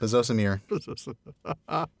 Bezosamir.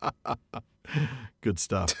 Good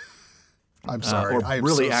stuff. I'm sorry. Or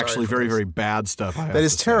really, actually, very, very bad stuff. That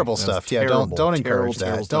is terrible stuff. That's terrible, don't encourage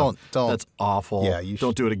terrible that. Stuff. Don't. That's awful. Yeah,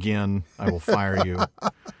 don't do it again. I will fire you.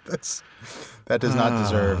 That does not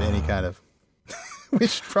deserve any kind of. We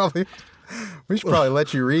should probably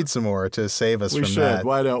let you read some more to save us from that. We should.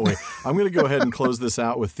 Why don't we? I'm going to go ahead and close this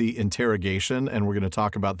out with the interrogation, and we're going to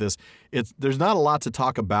talk about this. There's not a lot to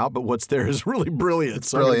talk about, but what's there is really brilliant.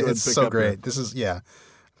 It's brilliant. It's so great. Here. This is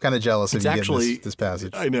kind of jealous of you getting this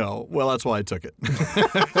passage. I know. Well, that's why I took it.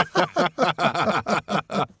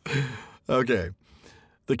 Okay.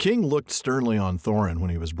 The king looked sternly on Thorin when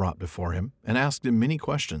he was brought before him and asked him many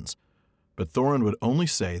questions, but Thorin would only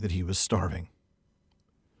say that he was starving.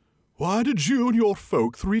 "Why did you and your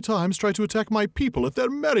folk 3 times try to attack my people at their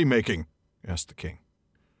merrymaking?" asked the king.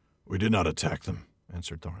 "We did not attack them,"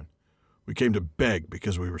 answered Thorin. "We came to beg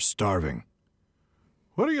because we were starving."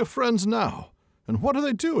 "Where are your friends now? And what are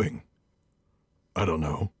they doing? I don't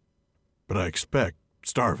know, but I expect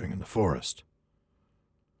starving in the forest.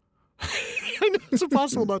 I know it's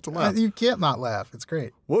impossible not to laugh. You can't not laugh. It's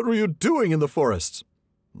great. What were you doing in the forest?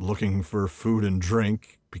 Looking for food and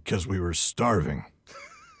drink because we were starving.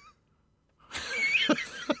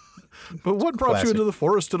 But what brought you into the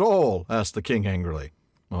forest at all? Asked the king angrily.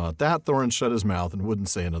 Well, at that, Thorin shut his mouth and wouldn't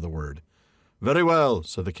say another word. Very well,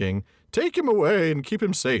 said the king. Take him away and keep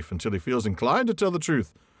him safe until he feels inclined to tell the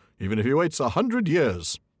truth, even if he waits 100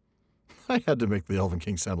 years. I had to make the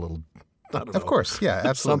Elvenking sound a little, I don't know. Of course, yeah,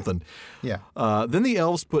 absolutely. Something. Yeah. Then the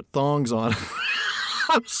elves put thongs on.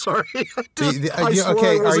 I'm sorry. I swore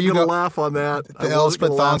okay, I wasn't going to laugh on that. The elves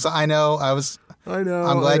put thongs. I know. I know.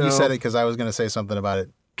 I'm glad you said it because I was going to say something about it.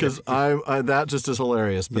 Because that just is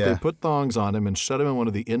hilarious. But they put thongs on him and shut him in one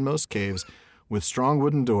of the inmost caves with strong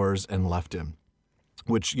wooden doors and left him,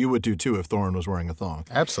 which you would do too if Thorin was wearing a thong.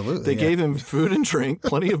 Absolutely. They gave him food and drink,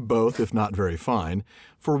 plenty of both, if not very fine.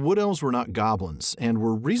 For Wood-elves were not goblins and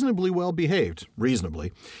were reasonably well behaved,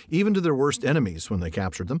 even to their worst enemies when they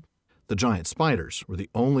captured them. The giant spiders were the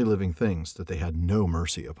only living things that they had no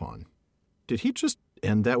mercy upon. Did he just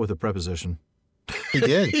end that with a preposition? He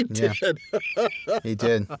did. He did. He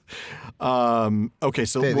did. Okay,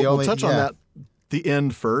 so we'll touch on that, the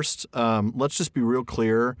end first. Let's just be real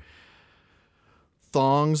clear.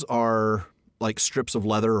 Thongs are like strips of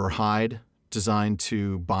leather or hide designed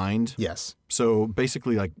to bind. Yes. So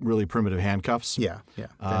basically like really primitive handcuffs. Yeah.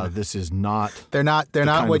 This is not... They're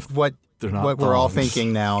not what we're all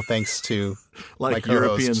thinking now, thanks to like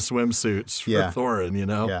European swimsuits for Thorin, you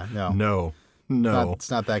know? Yeah, No.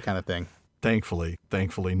 It's not that kind of thing. Thankfully,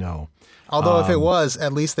 no. Although if it was,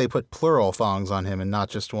 at least they put plural thongs on him and not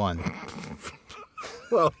just one.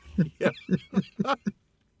 Well, yeah.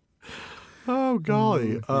 Oh,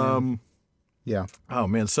 golly. Yeah. Oh,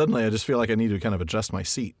 man, suddenly I just feel like I need to kind of adjust my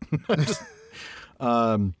seat.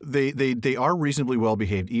 They are reasonably well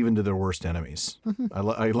behaved, even to their worst enemies. Mm-hmm.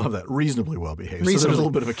 I love that. Reasonably well behaved. So there's a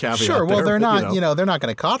little bit of a caveat. Sure. Well, there, they're but, not. They're not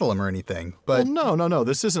going to coddle him or anything. But no.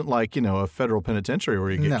 This isn't like a federal penitentiary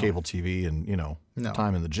where you get cable TV and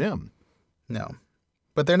time in the gym. No,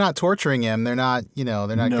 but they're not torturing him. They're not. They're not.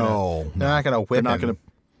 They're not going to whip him.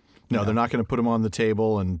 They're not going to put him on the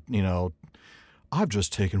table and I've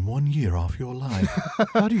just taken 1 year off your life.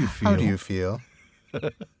 How do you feel? How do you feel?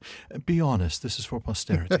 Be honest. This is for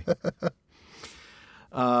posterity.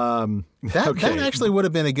 That actually would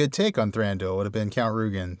have been a good take on Thranduil. Would have been Count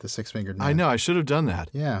Rugen, the six-fingered man. I know. I should have done that.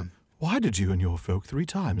 Yeah. Why did you and your folk 3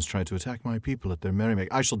 times try to attack my people at their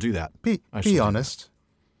merrymaking? I shall do that. Be honest.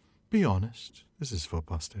 Be honest. This is for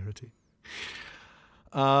posterity.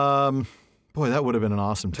 Boy, that would have been an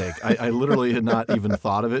awesome take. I literally had not even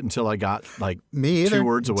thought of it until I got like Me either. 2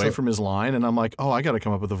 words away from his line, and I'm like, oh, I got to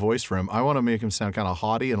come up with a voice for him. I want to make him sound kind of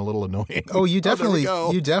haughty and a little annoying. Oh, you definitely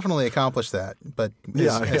accomplished that. But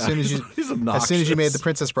as soon as you made the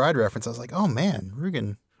Princess Bride reference, I was like, oh man,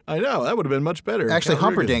 Rugen. I know, that would have been much better. Actually,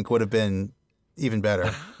 Humperdinck would have been even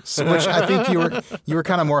better. So, which I think you were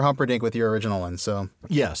kind of more Humperdinck with your original one. So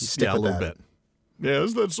yes, a little bit.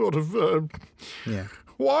 Yes, that sort of. Yeah.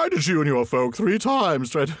 Why did you and your folk 3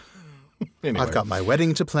 times try to... Anyway. I've got my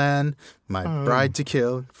wedding to plan, my bride to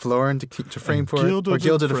kill, Florin to frame for it, or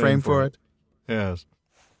Gilda to frame for it. Yes.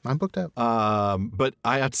 I'm booked up. But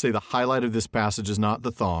I have to say the highlight of this passage is not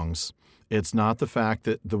the thongs. It's not the fact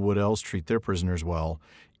that the Wood-elves treat their prisoners well.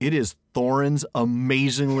 It is Thorin's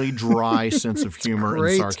amazingly dry sense of humor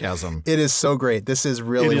and sarcasm. It is so great. This is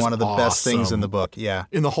really one of the best things in the book. Yeah.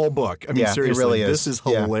 In the whole book. I mean, seriously, it really is. This is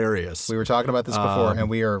hilarious. We were talking about this before, and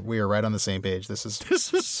we are right on the same page. This is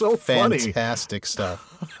so funny. Fantastic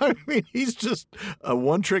stuff. I mean, he's just a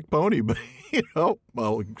one-trick pony, but,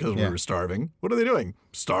 because we were starving. What are they doing?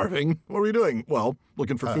 Starving. What are we doing? Well,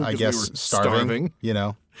 looking for food because we were starving.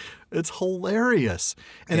 It's hilarious.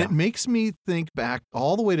 And it makes me think back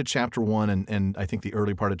all the way to chapter 1 and I think the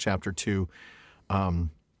early part of chapter 2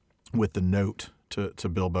 with the note to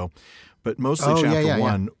Bilbo. But mostly chapter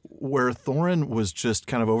 1 where Thorin was just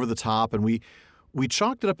kind of over the top, and we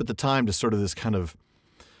chalked it up at the time to sort of this kind of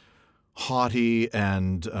haughty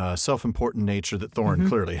and self-important nature that Thorin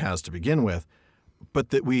clearly has to begin with,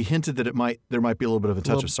 but that we hinted that there might be a little bit of a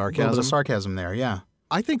touch of sarcasm. A little bit of sarcasm there, yeah.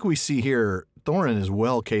 I think we see here Thorin is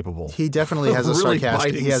well capable. He definitely has a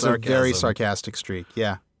very sarcastic streak.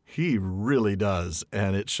 Yeah. He really does,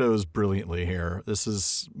 and it shows brilliantly here. This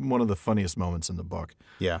is one of the funniest moments in the book.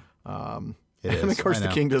 Yeah. And of course the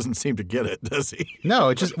king doesn't seem to get it, does he? No,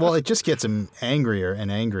 it just gets him angrier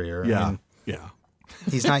and angrier. Yeah. I mean,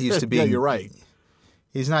 he's not used to being Yeah, you're right.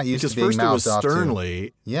 He's not used because to being first it was mouthed off to.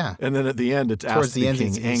 sternly, Yeah. and then at the end it's Towards asked the end, king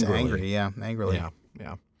he's angrily. angrily.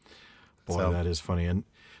 Yeah. Boy, that is funny. And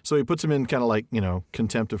so he puts him in kind of like,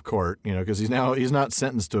 contempt of court, because he's not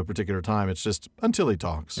sentenced to a particular time. It's just until he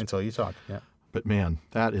talks. Until you talk, yeah. But man,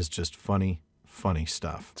 that is just funny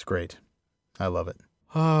stuff. It's great. I love it.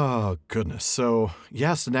 Oh, goodness. So,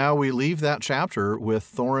 yes, now we leave that chapter with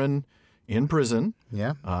Thorin in prison.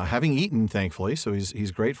 Yeah. Having eaten, thankfully. So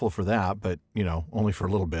he's grateful for that, but, only for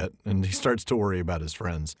a little bit. And he starts to worry about his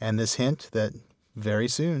friends. And this hint that very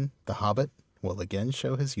soon the Hobbit will again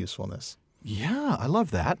show his usefulness. Yeah, I love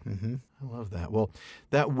that. Mm-hmm. I love that. Well,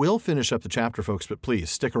 that will finish up the chapter, folks, but please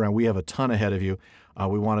stick around. We have a ton ahead of you.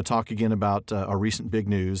 We want to talk again about our recent big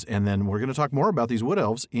news, and then we're going to talk more about these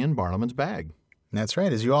Wood-elves in Bartleman's Bag. That's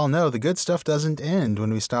right. As you all know, the good stuff doesn't end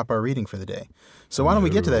when we stop our reading for the day. So why don't we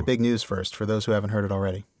get to that big news first for those who haven't heard it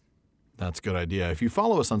already? That's a good idea. If you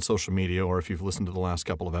follow us on social media or if you've listened to the last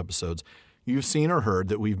couple of episodes, you've seen or heard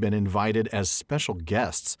that we've been invited as special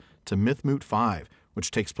guests to Mythmoot 5,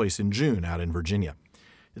 which takes place in June out in Virginia.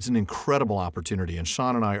 It's an incredible opportunity, and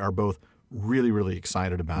Sean and I are both really, really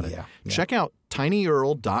excited about it. Yeah. Check out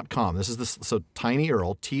tinyurl.com. So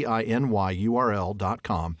tinyurl,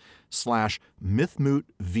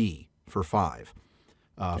 tinyurl.com/mythmootv for 5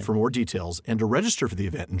 for more details and to register for the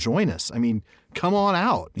event and join us. I mean, come on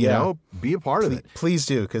out, be a part of it. Please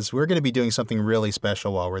do, because we're going to be doing something really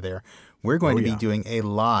special while we're there. We're going to be doing a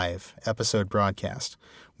live episode broadcast.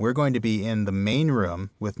 We're going to be in the main room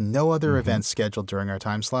with no other events scheduled during our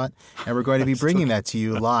time slot, and we're going to be bringing that to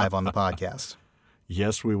you live on the podcast.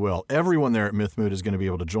 Yes, we will. Everyone there at Mythmoot is going to be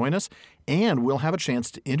able to join us, and we'll have a chance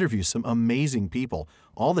to interview some amazing people.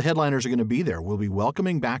 All the headliners are going to be there. We'll be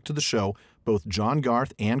welcoming back to the show both John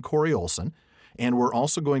Garth and Corey Olson, and we're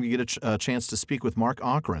also going to get a chance to speak with Mark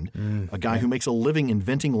Ockrand, a guy who makes a living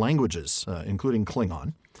inventing languages, including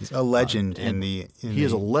Klingon. He's a legend he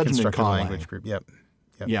is a legend in constructed Klingon language group. Yep.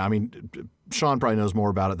 Yeah, I mean, Sean probably knows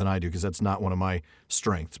more about it than I do because that's not one of my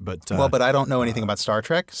strengths. But but I don't know anything about Star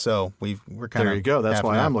Trek, so we're kind of there you go. That's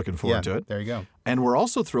why I'm looking forward to it. There you go. And we're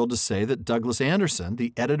also thrilled to say that Douglas Anderson,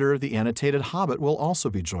 the editor of the annotated Hobbit, will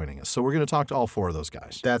also be joining us. So we're going to talk to all 4 of those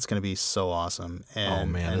guys. That's going to be so awesome.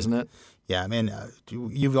 Isn't it? Yeah, I mean,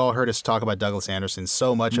 you've all heard us talk about Douglas Anderson.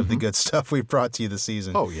 So much of the good stuff we've brought to you this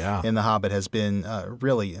season. Oh, yeah. In The Hobbit has been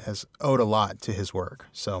has owed a lot to his work.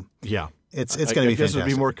 So yeah. It's going to be fantastic. I guess it would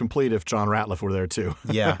be more complete if John Ratliff were there too.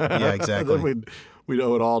 Yeah, exactly. Then we'd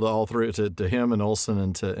owe it all to all 3, to him and Olson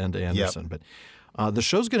and to Anderson. Yep. But the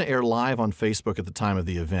show's going to air live on Facebook at the time of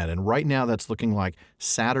the event, and right now that's looking like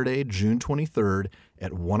Saturday, June 23rd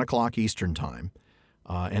at 1 o'clock Eastern Time.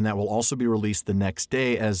 And that will also be released the next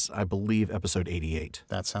day as, I believe, episode 88.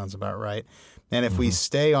 That sounds about right. And if we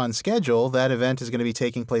stay on schedule, that event is going to be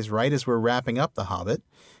taking place right as we're wrapping up The Hobbit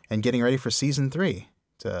and getting ready for Season 3.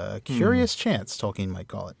 It's a curious chance, Tolkien might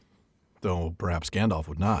call it. Though perhaps Gandalf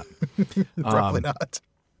would not. Probably not.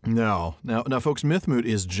 No. Now, folks, Mythmoot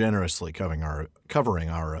is generously covering our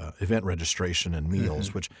event registration and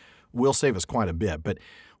meals, which will save us quite a bit. But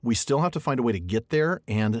we still have to find a way to get there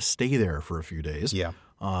and stay there for a few days. Yeah.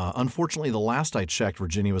 Unfortunately, the last I checked,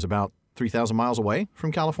 Virginia was about 3,000 miles away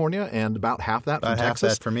from California and about half that from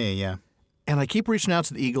Texas. Half that for me, yeah. And I keep reaching out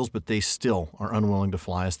to the Eagles, but they still are unwilling to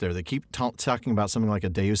fly us there. They keep talking about something like a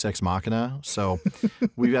Deus Ex Machina, so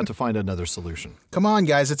we've got to find another solution. Come on,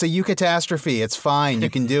 guys. It's a you-catastrophe. It's fine. You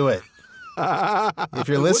can do it. If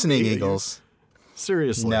you're listening, Eagles.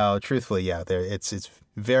 Seriously. No, truthfully, yeah. It's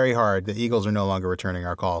very hard. The Eagles are no longer returning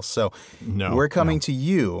our calls. So we're coming to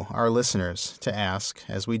you, our listeners, to ask,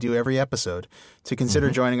 as we do every episode, to consider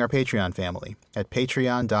joining our Patreon family at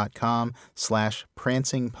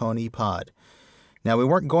patreon.com/prancingponypod. Now, we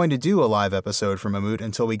weren't going to do a live episode from Mythmoot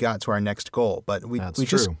until we got to our next goal, but we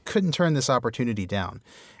just couldn't turn this opportunity down.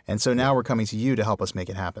 And so now we're coming to you to help us make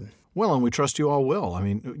it happen. Well, and we trust you all will. I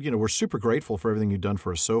mean, we're super grateful for everything you've done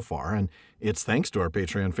for us so far, and it's thanks to our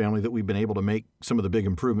Patreon family that we've been able to make some of the big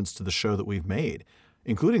improvements to the show that we've made,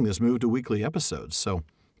 including this move to weekly episodes. So,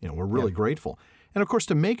 we're really grateful. And, of course,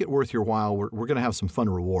 to make it worth your while, we're going to have some fun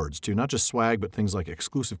rewards, too. Not just swag, but things like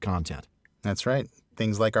exclusive content. That's right.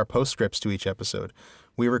 Things like our postscripts to each episode.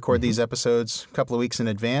 We record these episodes a couple of weeks in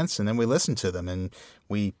advance, and then we listen to them, and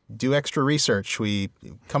we do extra research. We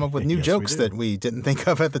come up with new jokes that we didn't think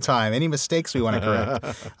of at the time, any mistakes we want to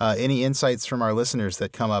correct, any insights from our listeners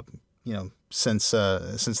that come up, since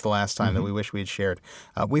the last time that we wish we had shared.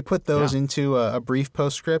 We put those into a brief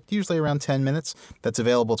postscript, usually around 10 minutes, that's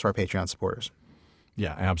available to our Patreon supporters.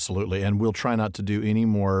 Yeah, absolutely. And we'll try not to do any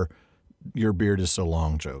more "your beard is so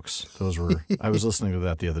long" jokes. Those were I was listening to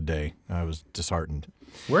that the other day. I was disheartened.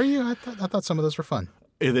 Were you? I thought some of those were fun.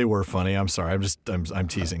 They were funny. I'm sorry. I'm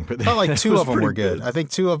teasing. But Felt like two of them were good. I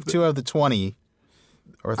think two of the 20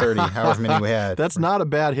 or 30, however many we had. That's not a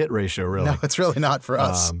bad hit ratio, really. No, it's really not for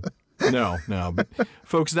us. No. But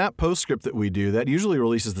folks, that postscript that we do, that usually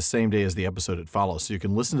releases the same day as the episode it follows. So you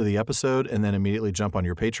can listen to the episode and then immediately jump on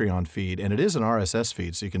your Patreon feed. And it is an RSS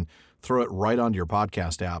feed, so you can throw it right onto your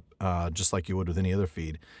podcast app, just like you would with any other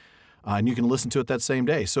feed. And you can listen to it that same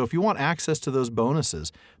day. So if you want access to those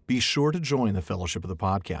bonuses, be sure to join the Fellowship of the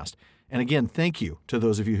Podcast. And again, thank you to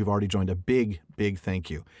those of you who've already joined. A big, big thank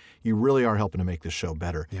you. You really are helping to make this show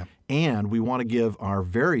better. Yep. And we want to give our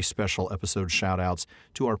very special episode shout-outs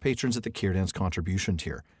to our patrons at the Kierdance contribution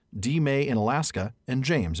tier, D. May in Alaska and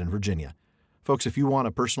James in Virginia. Folks, if you want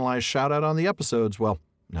a personalized shout-out on the episodes, well,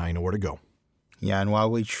 now you know where to go. Yeah, and while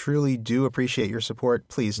we truly do appreciate your support,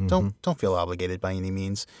 please don't feel obligated by any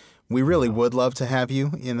means. We really would love to have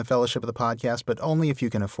you in the Fellowship of the Podcast, but only if you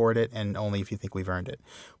can afford it and only if you think we've earned it.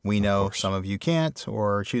 We know some of you can't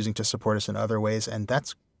or are choosing to support us in other ways, and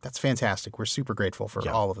that's fantastic. We're super grateful for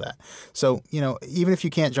all of that. So, even if you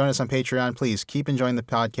can't join us on Patreon, please keep enjoying the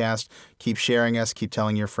podcast, keep sharing us, keep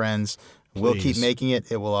telling your friends. Please. We'll keep making it.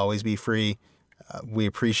 It will always be free. We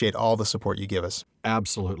appreciate all the support you give us.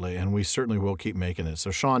 Absolutely, and we certainly will keep making it.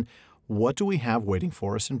 So, Sean, what do we have waiting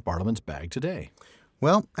for us in Barliman's bag today?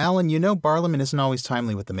 Well, Alan, Barliman isn't always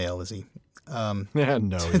timely with the mail, is he? No,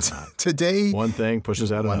 he's not. Today, one thing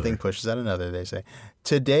pushes out another. One thing pushes out another, they say.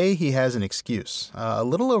 Today, he has an excuse. A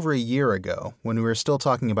little over a year ago, when we were still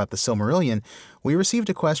talking about the Silmarillion, we received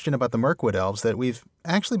a question about the Mirkwood elves that we've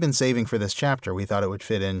actually been saving for this chapter. We thought it would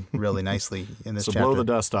fit in really nicely in this chapter. So blow the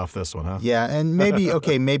dust off this one, huh? Yeah, and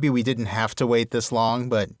maybe we didn't have to wait this long,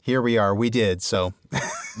 but here we are. We did, so...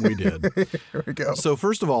 We did. Here we go. So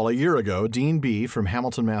first of all, a year ago, Dean B. from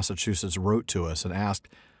Hamilton, Massachusetts wrote to us and asked,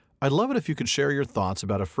 I'd love it if you could share your thoughts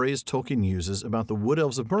about a phrase Tolkien uses about the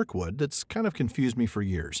Wood-elves of Mirkwood that's kind of confused me for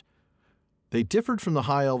years. They differed from the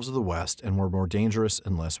High Elves of the West and were more dangerous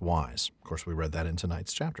and less wise. Of course, we read that in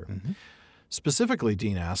tonight's chapter. Mm-hmm. Specifically,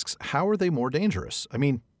 Dean asks, how are they more dangerous? I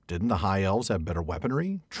mean, didn't the High Elves have better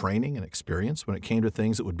weaponry, training, and experience when it came to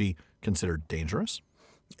things that would be considered dangerous?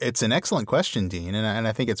 It's an excellent question, Dean, and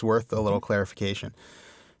I think it's worth a little clarification.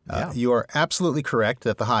 You are absolutely correct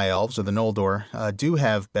that the High Elves, or the Noldor, do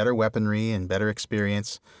have better weaponry and better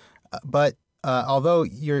experience. But although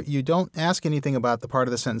you don't ask anything about the part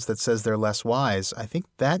of the sentence that says they're less wise, I think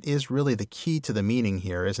that is really the key to the meaning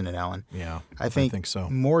here, isn't it, Alan? Yeah, I think so.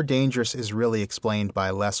 More dangerous is really explained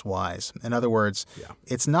by less wise. In other words,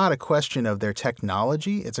 It's not a question of their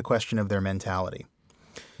technology, it's a question of their mentality.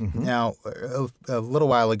 Mm-hmm. Now, a little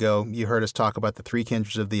while ago, you heard us talk about the three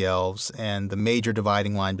kindreds of the elves and the major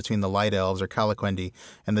dividing line between the light elves, or Calaquendi,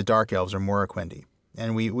 and the dark elves, or Moraquendi.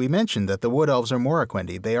 And we mentioned that the wood elves are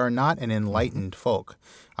Moraquendi. They are not an enlightened folk,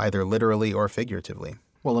 either literally or figuratively.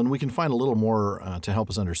 Well, and we can find a little more to help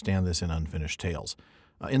us understand this in Unfinished Tales.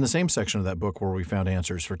 In the same section of that book where we found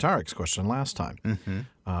answers for Tarek's question last time.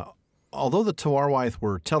 Mm-hmm. Although the Tuarwaith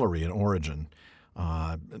were Teleri in origin,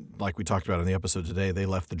 like we talked about in the episode today, they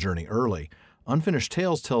left the journey early. Unfinished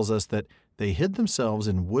Tales tells us that they hid themselves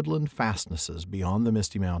in woodland fastnesses beyond the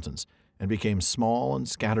Misty Mountains and became small and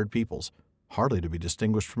scattered peoples, hardly to be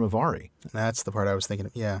distinguished from Avari. That's the part I was thinking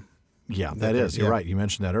of, yeah. Yeah, that is. You're right. You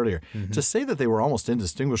mentioned that earlier. Mm-hmm. To say that they were almost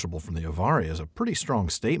indistinguishable from the Avari is a pretty strong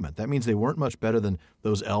statement. That means they weren't much better than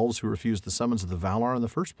those elves who refused the summons of the Valar in the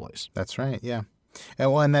first place. That's right, yeah.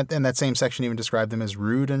 And that same section even described them as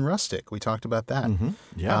rude and rustic. We talked about that. Mm-hmm.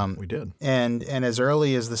 Yeah, we did. And as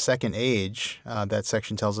early as the Second Age, that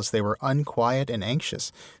section tells us they were unquiet and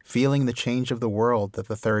anxious, feeling the change of the world that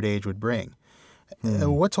the Third Age would bring.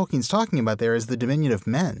 What Tolkien's talking about there is the dominion of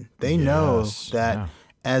men. They know that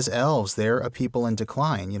as elves, they're a people in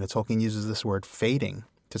decline. Tolkien uses this word fading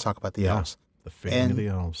to talk about the elves. The fading of the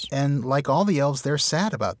elves. And like all the elves, they're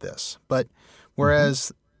sad about this. But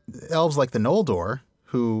whereas elves like the Noldor,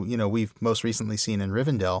 who we've most recently seen in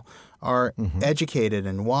Rivendell, are educated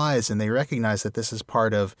and wise, and they recognize that this is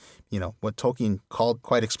part of what Tolkien called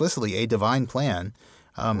quite explicitly a divine plan.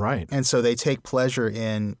 Right. And so they take pleasure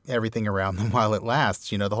in everything around them while it lasts.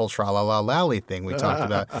 The whole tra-la-la-lally thing we talked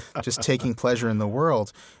about, just taking pleasure in the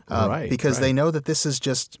world, because they know that this is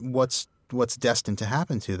just what's destined to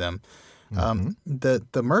happen to them.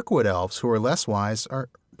 The Mirkwood elves, who are less wise, are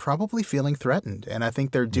probably feeling threatened, and I think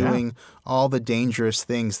they're doing all the dangerous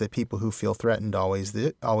things that people who feel threatened always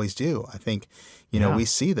do. I think we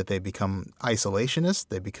see that they become isolationists,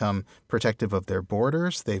 they become protective of their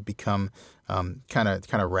borders, they've become kind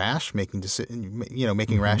of rash, making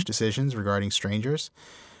rash decisions regarding strangers.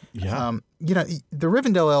 Yeah. The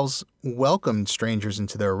Rivendell elves welcomed strangers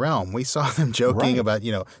into their realm. We saw them joking about,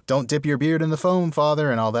 don't dip your beard in the foam,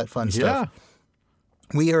 father, and all that fun stuff.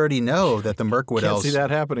 We already know that the Mirkwood elves... Can't see that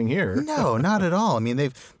happening here. No, not at all. I mean,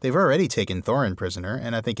 they've already taken Thorin prisoner,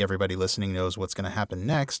 and I think everybody listening knows what's going to happen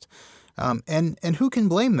next. And who can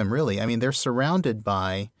blame them, really? I mean, they're surrounded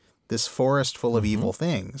by this forest full of evil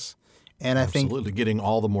things. And I think absolutely getting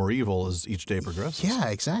all the more evil as each day progresses. Yeah,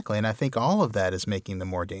 exactly. And I think all of that is making them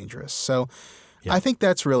more dangerous. So I think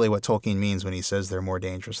that's really what Tolkien means when he says they're more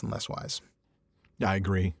dangerous and less wise. I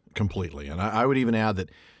agree completely. And I would even add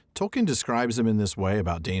that Tolkien describes them in this way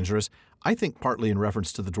about dangerous, I think partly in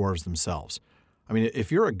reference to the dwarves themselves. I mean,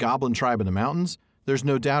 if you're a goblin tribe in the mountains, there's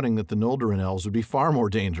no doubting that the Noldorin elves would be far more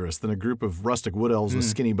dangerous than a group of rustic Wood-elves with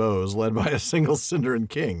skinny bows led by a single Sindarin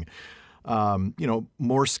king.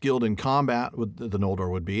 More skilled in combat the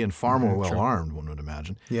Noldor would be, and far more well-armed, one would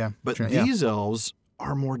imagine. Yeah. But these elves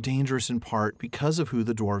are more dangerous in part because of who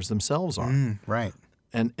the dwarves themselves are. Right.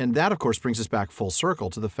 And that, of course, brings us back full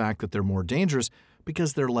circle to the fact that they're more dangerous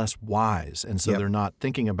because they're less wise. And so they're not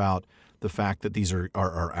thinking about the fact that these are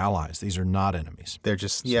allies. These are not enemies. They're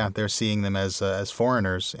just, they're seeing them as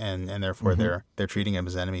foreigners, and therefore they're treating them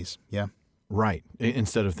as enemies. Yeah. Right.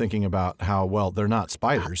 Instead of thinking about how, well, they're not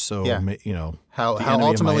spiders, so, how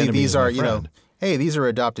ultimately these are, hey, these are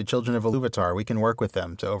adopted children of Iluvatar. We can work with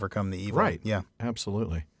them to overcome the evil. Right. Yeah.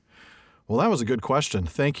 Absolutely. Well, that was a good question.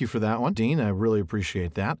 Thank you for that one, Dean. I really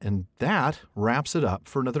appreciate that. And that wraps it up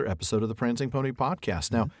for another episode of the Prancing Pony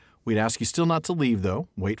Podcast. Now, we'd ask you still not to leave, though.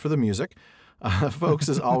 Wait for the music. Folks,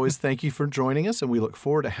 as always, thank you for joining us, and we look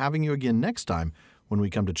forward to having you again next time when we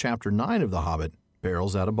come to Chapter 9 of The Hobbit,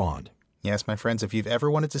 Barrels Out of Bond. Yes, my friends, if you've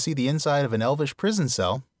ever wanted to see the inside of an elvish prison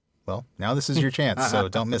cell, well, now this is your chance, so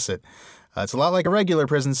don't miss it. It's a lot like a regular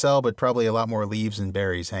prison cell, but probably a lot more leaves and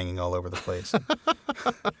berries hanging all over the place.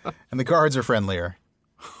 And the guards are friendlier.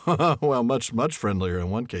 Well, much, much friendlier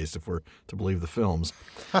in one case, if we're to believe the films.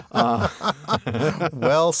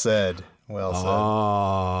 Well said. Well said.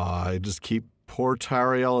 I just keep... Poor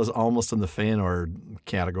Tariel is almost in the Feanor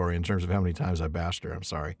category in terms of how many times I bashed her. I'm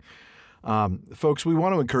sorry. Folks, we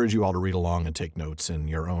want to encourage you all to read along and take notes in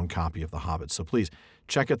your own copy of The Hobbit. So please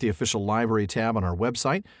check out the official library tab on our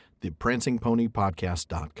website,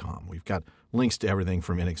 theprancingponypodcast.com. We've got links to everything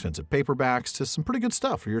from inexpensive paperbacks to some pretty good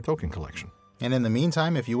stuff for your Tolkien collection. And in the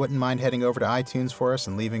meantime, if you wouldn't mind heading over to iTunes for us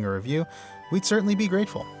and leaving a review, we'd certainly be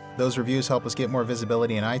grateful. Those reviews help us get more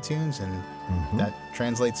visibility in iTunes, and that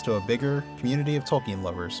translates to a bigger community of Tolkien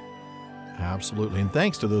lovers. Absolutely. And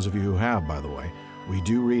thanks to those of you who have, by the way. We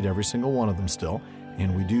do read every single one of them still,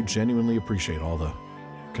 and we do genuinely appreciate all the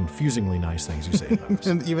confusingly nice things you say about us.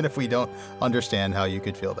 And even if we don't understand how you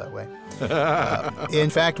could feel that way. In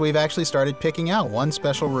fact, we've actually started picking out one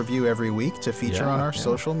special review every week to feature on our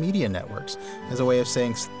social media networks as a way of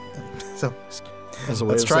saying...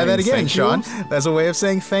 Let's try that again, Sean. As a way of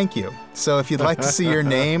saying thank you. So if you'd like to see your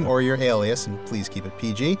name or your alias, and please keep it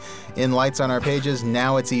PG, in lights on our pages,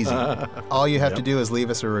 now it's easy. All you have to do is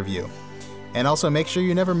leave us a review. And also make sure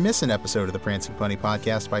you never miss an episode of the Prancing Pony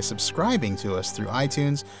Podcast by subscribing to us through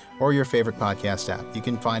iTunes or your favorite podcast app. You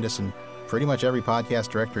can find us in pretty much every podcast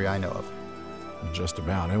directory I know of. Just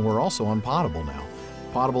about. And we're also on Potable now.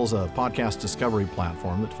 Potible's a podcast discovery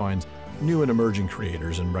platform that finds new and emerging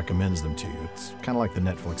creators and recommends them to you. It's kind of like the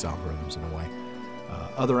Netflix algorithms in a way.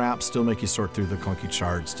 Other apps still make you sort through the clunky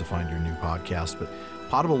charts to find your new podcast, but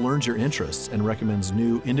Potable learns your interests and recommends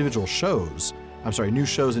new shows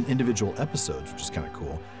and individual episodes, which is kind of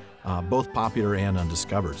cool. Both popular and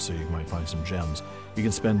undiscovered, so you might find some gems. You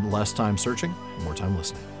can spend less time searching, more time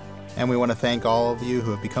listening. And we want to thank all of you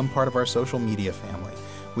who have become part of our social media family.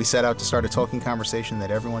 We set out to start a Tolkien conversation that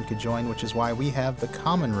everyone could join, which is why we have the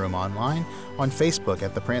Common Room online, on Facebook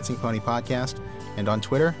at The Prancing Pony Podcast, and on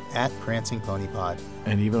Twitter at Prancing Pony Pod.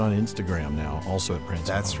 And even on Instagram now, also at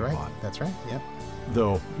Prancing Pony Pod. That's right, yep.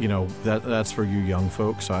 Though, that's for you young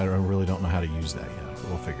folks, so I really don't know how to use that yet.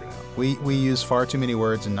 We'll figure it out. We use far too many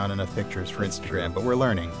words and not enough pictures for Instagram, but we're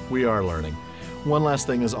learning. We are learning. One last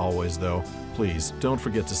thing as always, though, please don't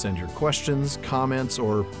forget to send your questions, comments,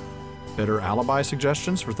 or better alibi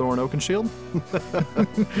suggestions for Thorin Oakenshield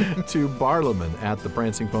to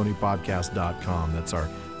barlaman@theprancingponypodcast.com. That's our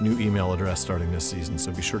new email address starting this season,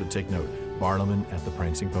 so be sure to take note,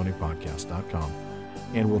 barlaman@theprancingponypodcast.com.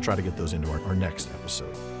 And we'll try to get those into our next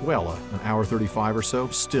episode. Well, an hour 35 or so,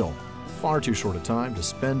 still far too short a time to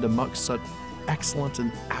spend amongst such excellent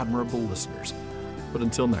and admirable listeners. But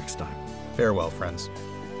until next time. Farewell, friends.